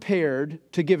be prepared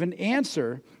to give an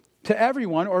answer to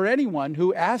everyone or anyone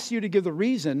who asks you to give the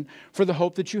reason for the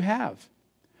hope that you have.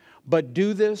 But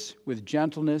do this with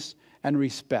gentleness and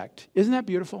respect. Isn't that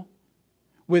beautiful?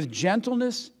 With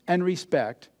gentleness and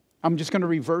respect. I'm just going to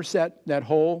reverse that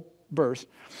whole verse.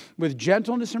 With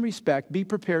gentleness and respect, be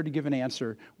prepared to give an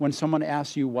answer when someone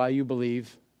asks you why you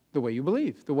believe, the way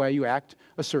you act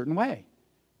a certain way.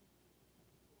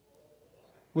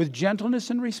 With gentleness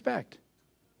and respect.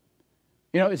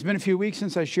 You know, it's been a few weeks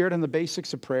since I shared on the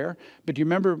basics of prayer, but do you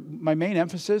remember my main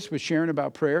emphasis with sharing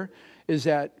about prayer is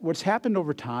that what's happened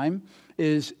over time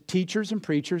is teachers and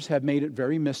preachers have made it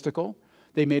very mystical.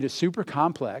 They made it super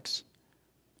complex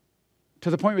to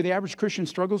the point where the average Christian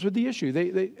struggles with the issue.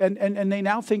 And they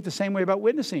now think the same way about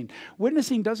witnessing.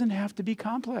 Witnessing doesn't have to be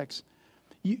complex.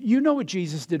 You know what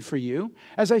Jesus did for you.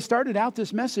 As I started out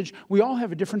this message, we all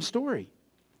have a different story.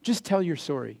 Just tell your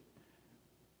story.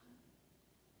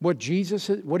 What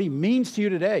He means to you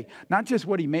today. Not just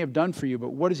what He may have done for you, but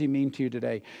what does He mean to you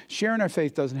today? Sharing our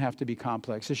faith doesn't have to be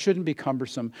complex. It shouldn't be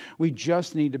cumbersome. We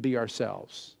just need to be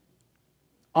ourselves.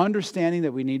 Understanding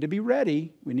that we need to be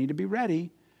ready. We need to be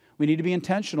ready. We need to be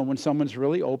intentional when someone's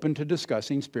really open to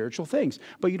discussing spiritual things.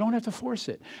 But you don't have to force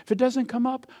it. If it doesn't come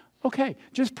up, okay,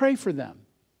 just pray for them.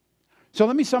 So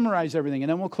let me summarize everything and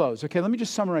then we'll close. Okay, let me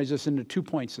just summarize this into 2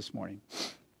 points this morning.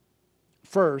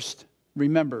 First,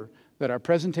 remember that our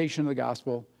presentation of the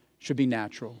gospel should be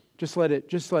natural. Just let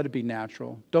it be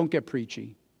natural. Don't get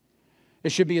preachy.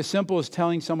 It should be as simple as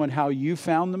telling someone how you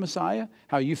found the Messiah,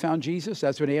 how you found Jesus.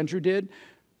 That's what Andrew did.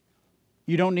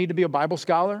 You don't need to be a Bible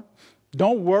scholar.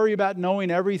 Don't worry about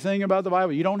knowing everything about the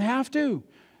Bible. You don't have to,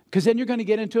 because then you're going to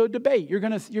get into a debate. You're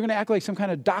going to act like some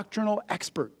kind of doctrinal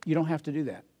expert. You don't have to do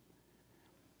that.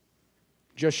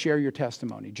 Just share your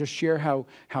testimony. Just share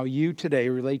how you today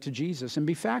relate to Jesus and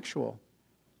be factual.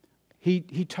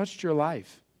 He touched your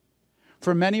life.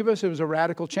 For many of us, it was a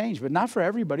radical change, but not for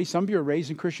everybody. Some of you are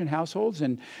raised in Christian households,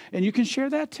 and you can share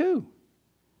that too.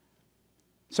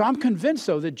 So I'm convinced,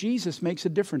 though, that Jesus makes a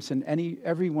difference in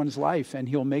everyone's life, and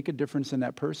He'll make a difference in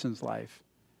that person's life.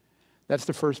 That's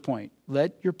the first point.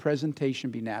 Let your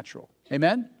presentation be natural.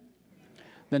 Amen?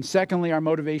 Then secondly, our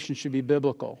motivation should be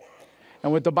biblical.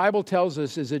 And what the Bible tells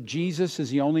us is that Jesus is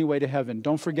the only way to heaven.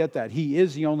 Don't forget that. He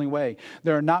is the only way.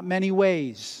 There are not many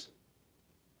ways.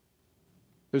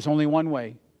 There's only one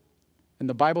way. And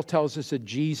the Bible tells us that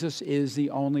Jesus is the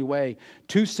only way.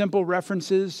 2 simple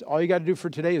references. All you got to do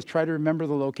for today is try to remember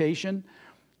the location.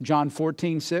 John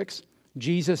 14:6.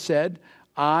 Jesus said,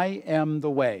 I am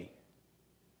the way.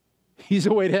 He's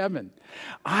the way to heaven.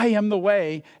 I am the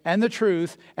way and the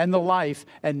truth and the life,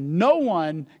 and no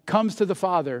one comes to the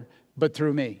Father but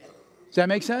through me. Does that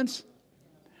make sense?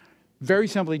 Very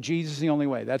simply, Jesus is the only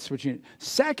way. That's what you need.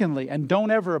 Secondly, and don't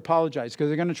ever apologize, because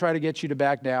they're going to try to get you to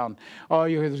back down. Oh,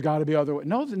 there's got to be other way.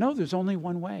 No, there's only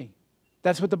one way.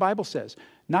 That's what the Bible says.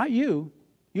 Not you.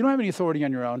 You don't have any authority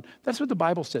on your own. That's what the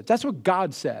Bible says. That's what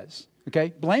God says.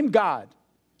 Okay? Blame God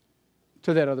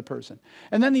to that other person.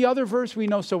 And then the other verse we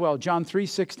know so well, John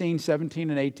 3:16, 17,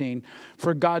 and 18.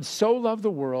 For God so loved the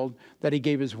world that he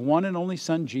gave his one and only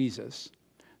Son, Jesus,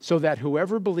 so that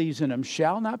whoever believes in him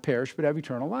shall not perish but have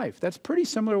eternal life. That's pretty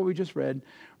similar to what we just read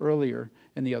earlier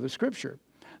in the other scripture.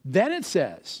 Then it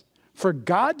says, for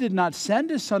God did not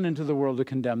send his Son into the world to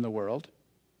condemn the world.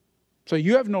 So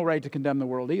you have no right to condemn the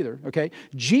world either, okay?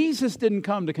 Jesus didn't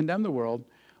come to condemn the world,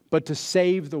 but to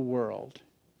save the world.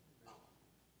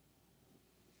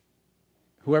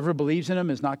 Whoever believes in him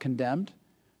is not condemned,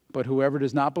 but whoever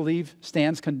does not believe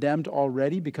stands condemned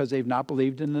already because they've not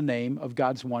believed in the name of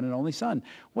God's one and only Son.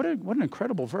 What an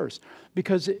incredible verse,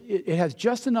 because it has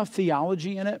just enough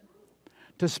theology in it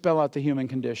to spell out the human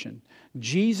condition.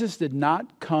 Jesus did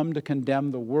not come to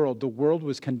condemn the world. The world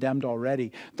was condemned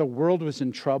already. The world was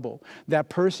in trouble. That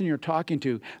person you're talking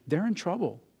to, they're in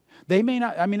trouble. They may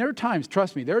not, there are times,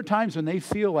 trust me, there are times when they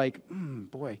feel like,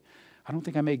 boy, I don't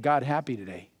think I made God happy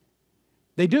today.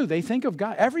 They do. They think of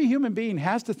God. Every human being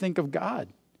has to think of God.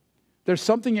 There's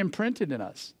something imprinted in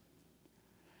us.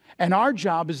 And our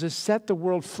job is to set the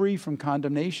world free from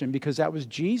condemnation, because that was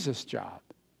Jesus' job.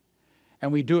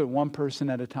 And we do it one person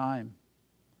at a time.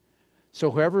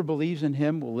 So whoever believes in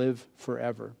him will live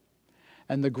forever.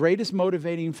 And the greatest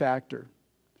motivating factor,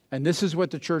 and this is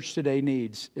what the church today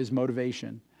needs, is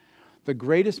motivation. The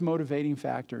greatest motivating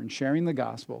factor in sharing the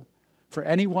gospel for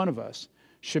any one of us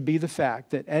should be the fact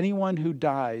that anyone who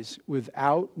dies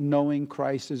without knowing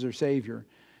Christ as their Savior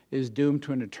is doomed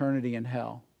to an eternity in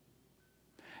hell.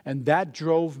 And that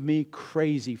drove me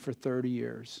crazy for 30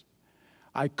 years.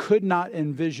 I could not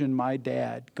envision my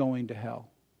dad going to hell.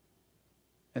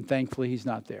 And thankfully, he's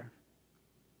not there.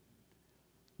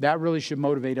 That really should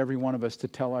motivate every one of us to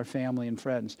tell our family and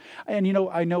friends. And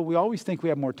I know we always think we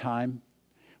have more time.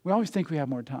 We always think we have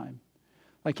more time.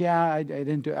 Like, yeah, I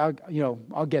didn't do it.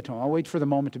 I'll get to him. I'll wait for the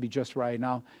moment to be just right.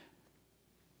 Now,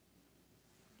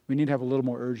 we need to have a little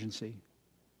more urgency.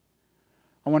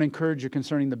 I want to encourage you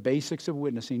concerning the basics of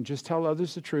witnessing. Just tell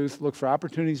others the truth. Look for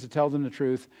opportunities to tell them the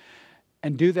truth.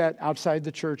 And do that outside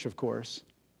the church, of course.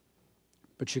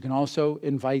 But you can also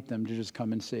invite them to just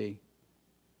come and see.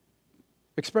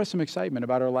 Express some excitement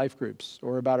about our life groups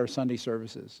or about our Sunday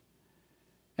services.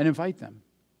 And invite them.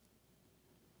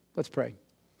 Let's pray.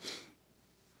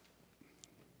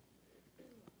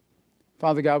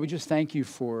 Father God, we just thank you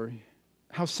for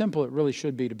how simple it really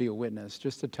should be to be a witness,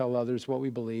 just to tell others what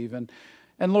we believe. And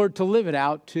Lord, to live it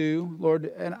out too. Lord,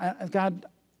 and God,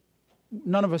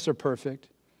 none of us are perfect.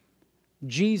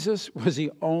 Jesus was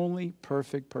the only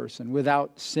perfect person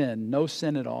without sin, no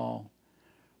sin at all.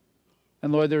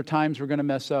 And Lord, there are times we're going to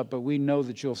mess up, but we know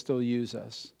that you'll still use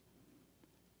us.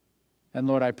 And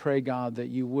Lord, I pray, God, that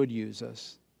you would use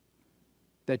us,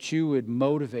 that you would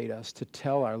motivate us to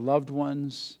tell our loved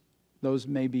ones, those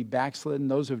may be backslidden,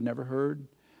 those who have never heard,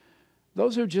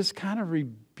 those who just kind of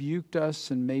rebuked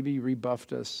us and maybe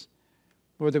rebuffed us,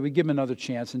 Lord, that we give them another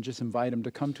chance and just invite them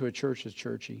to come to a church that's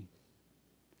churchy,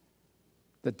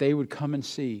 that they would come and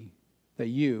see that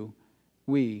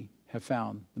we have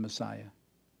found the Messiah.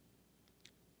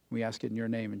 We ask it in your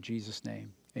name, in Jesus'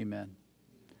 name, amen.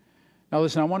 Now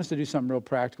listen, I want us to do something real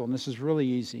practical, and this is really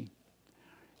easy.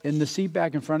 In the seat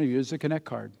back in front of you is a Connect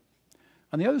card.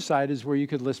 On the other side is where you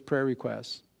could list prayer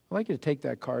requests. I'd like you to take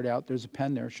that card out. There's a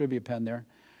pen there. Should be a pen there.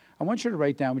 I want you to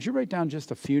write down, would you write down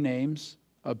just a few names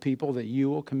of people that you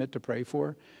will commit to pray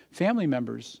for? Family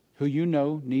members who you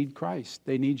know need Christ.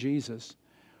 They need Jesus.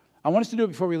 I want us to do it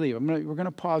before we leave. We're going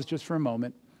to pause just for a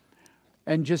moment.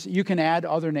 And just, you can add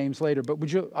other names later, but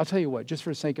I'll tell you what, just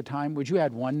for the sake of time, would you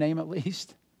add one name at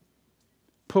least?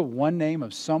 Put one name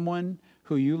of someone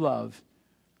who you love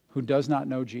who does not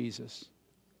know Jesus.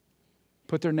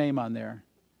 Put their name on there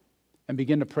and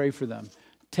begin to pray for them.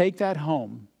 Take that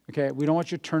home, okay? We don't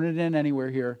want you to turn it in anywhere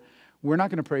here. We're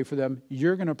not going to pray for them.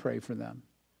 You're going to pray for them.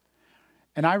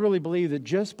 And I really believe that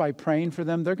just by praying for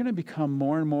them, they're going to become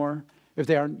more and more, if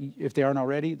they aren't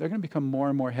already, they're going to become more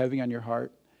and more heavy on your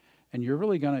heart. And you're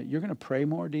going to pray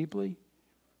more deeply.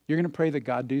 You're going to pray that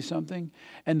God do something.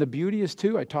 And the beauty is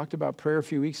too, I talked about prayer a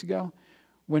few weeks ago.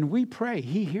 When we pray,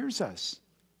 he hears us.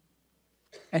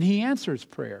 And he answers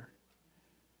prayer.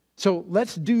 So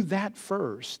let's do that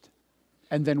first.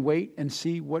 And then wait and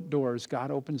see what doors God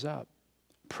opens up.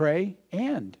 Pray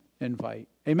and invite.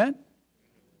 Amen?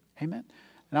 Amen.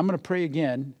 And I'm going to pray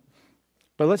again.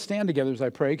 But let's stand together as I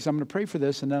pray, because I'm going to pray for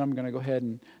this, and then I'm going to go ahead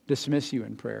and dismiss you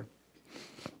in prayer.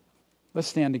 Let's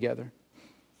stand together.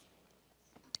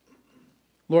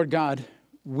 Lord God,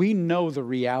 we know the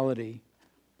reality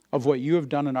of what you have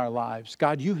done in our lives.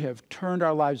 God, you have turned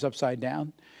our lives upside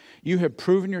down. You have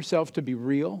proven yourself to be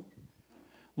real.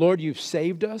 Lord, you've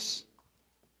saved us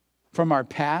from our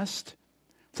past,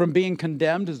 from being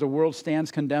condemned as the world stands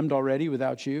condemned already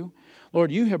without you. Lord,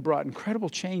 you have brought incredible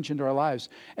change into our lives,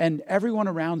 and everyone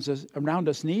around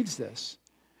us needs this.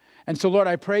 And so, Lord,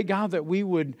 I pray, God, that we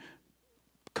would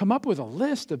come up with a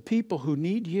list of people who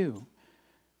need you.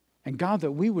 And God,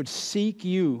 that we would seek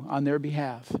you on their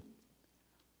behalf.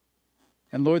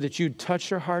 And Lord, that you'd touch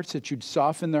their hearts, that you'd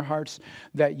soften their hearts,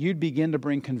 that you'd begin to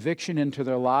bring conviction into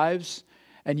their lives.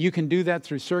 And you can do that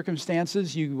through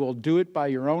circumstances. You will do it by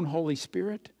your own Holy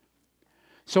Spirit.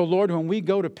 So Lord, when we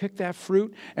go to pick that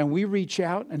fruit and we reach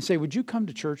out and say, would you come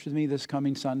to church with me this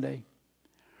coming Sunday?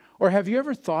 Or have you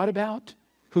ever thought about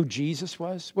who Jesus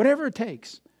was? Whatever it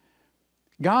takes.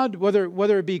 God,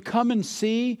 whether it be come and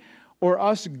see or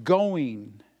us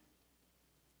going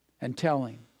and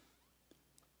telling.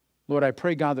 Lord, I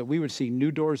pray, God, that we would see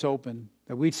new doors open,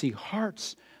 that we'd see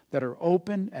hearts that are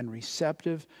open and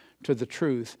receptive to the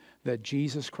truth that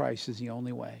Jesus Christ is the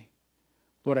only way.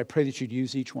 Lord, I pray that you'd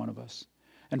use each one of us.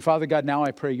 And Father God, now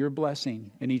I pray your blessing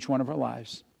in each one of our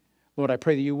lives. Lord, I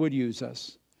pray that you would use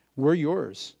us. We're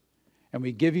yours. And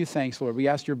we give you thanks, Lord. We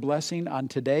ask your blessing on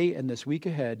today and this week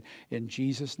ahead in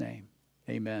Jesus' name.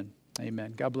 Amen.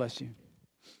 Amen. God bless you.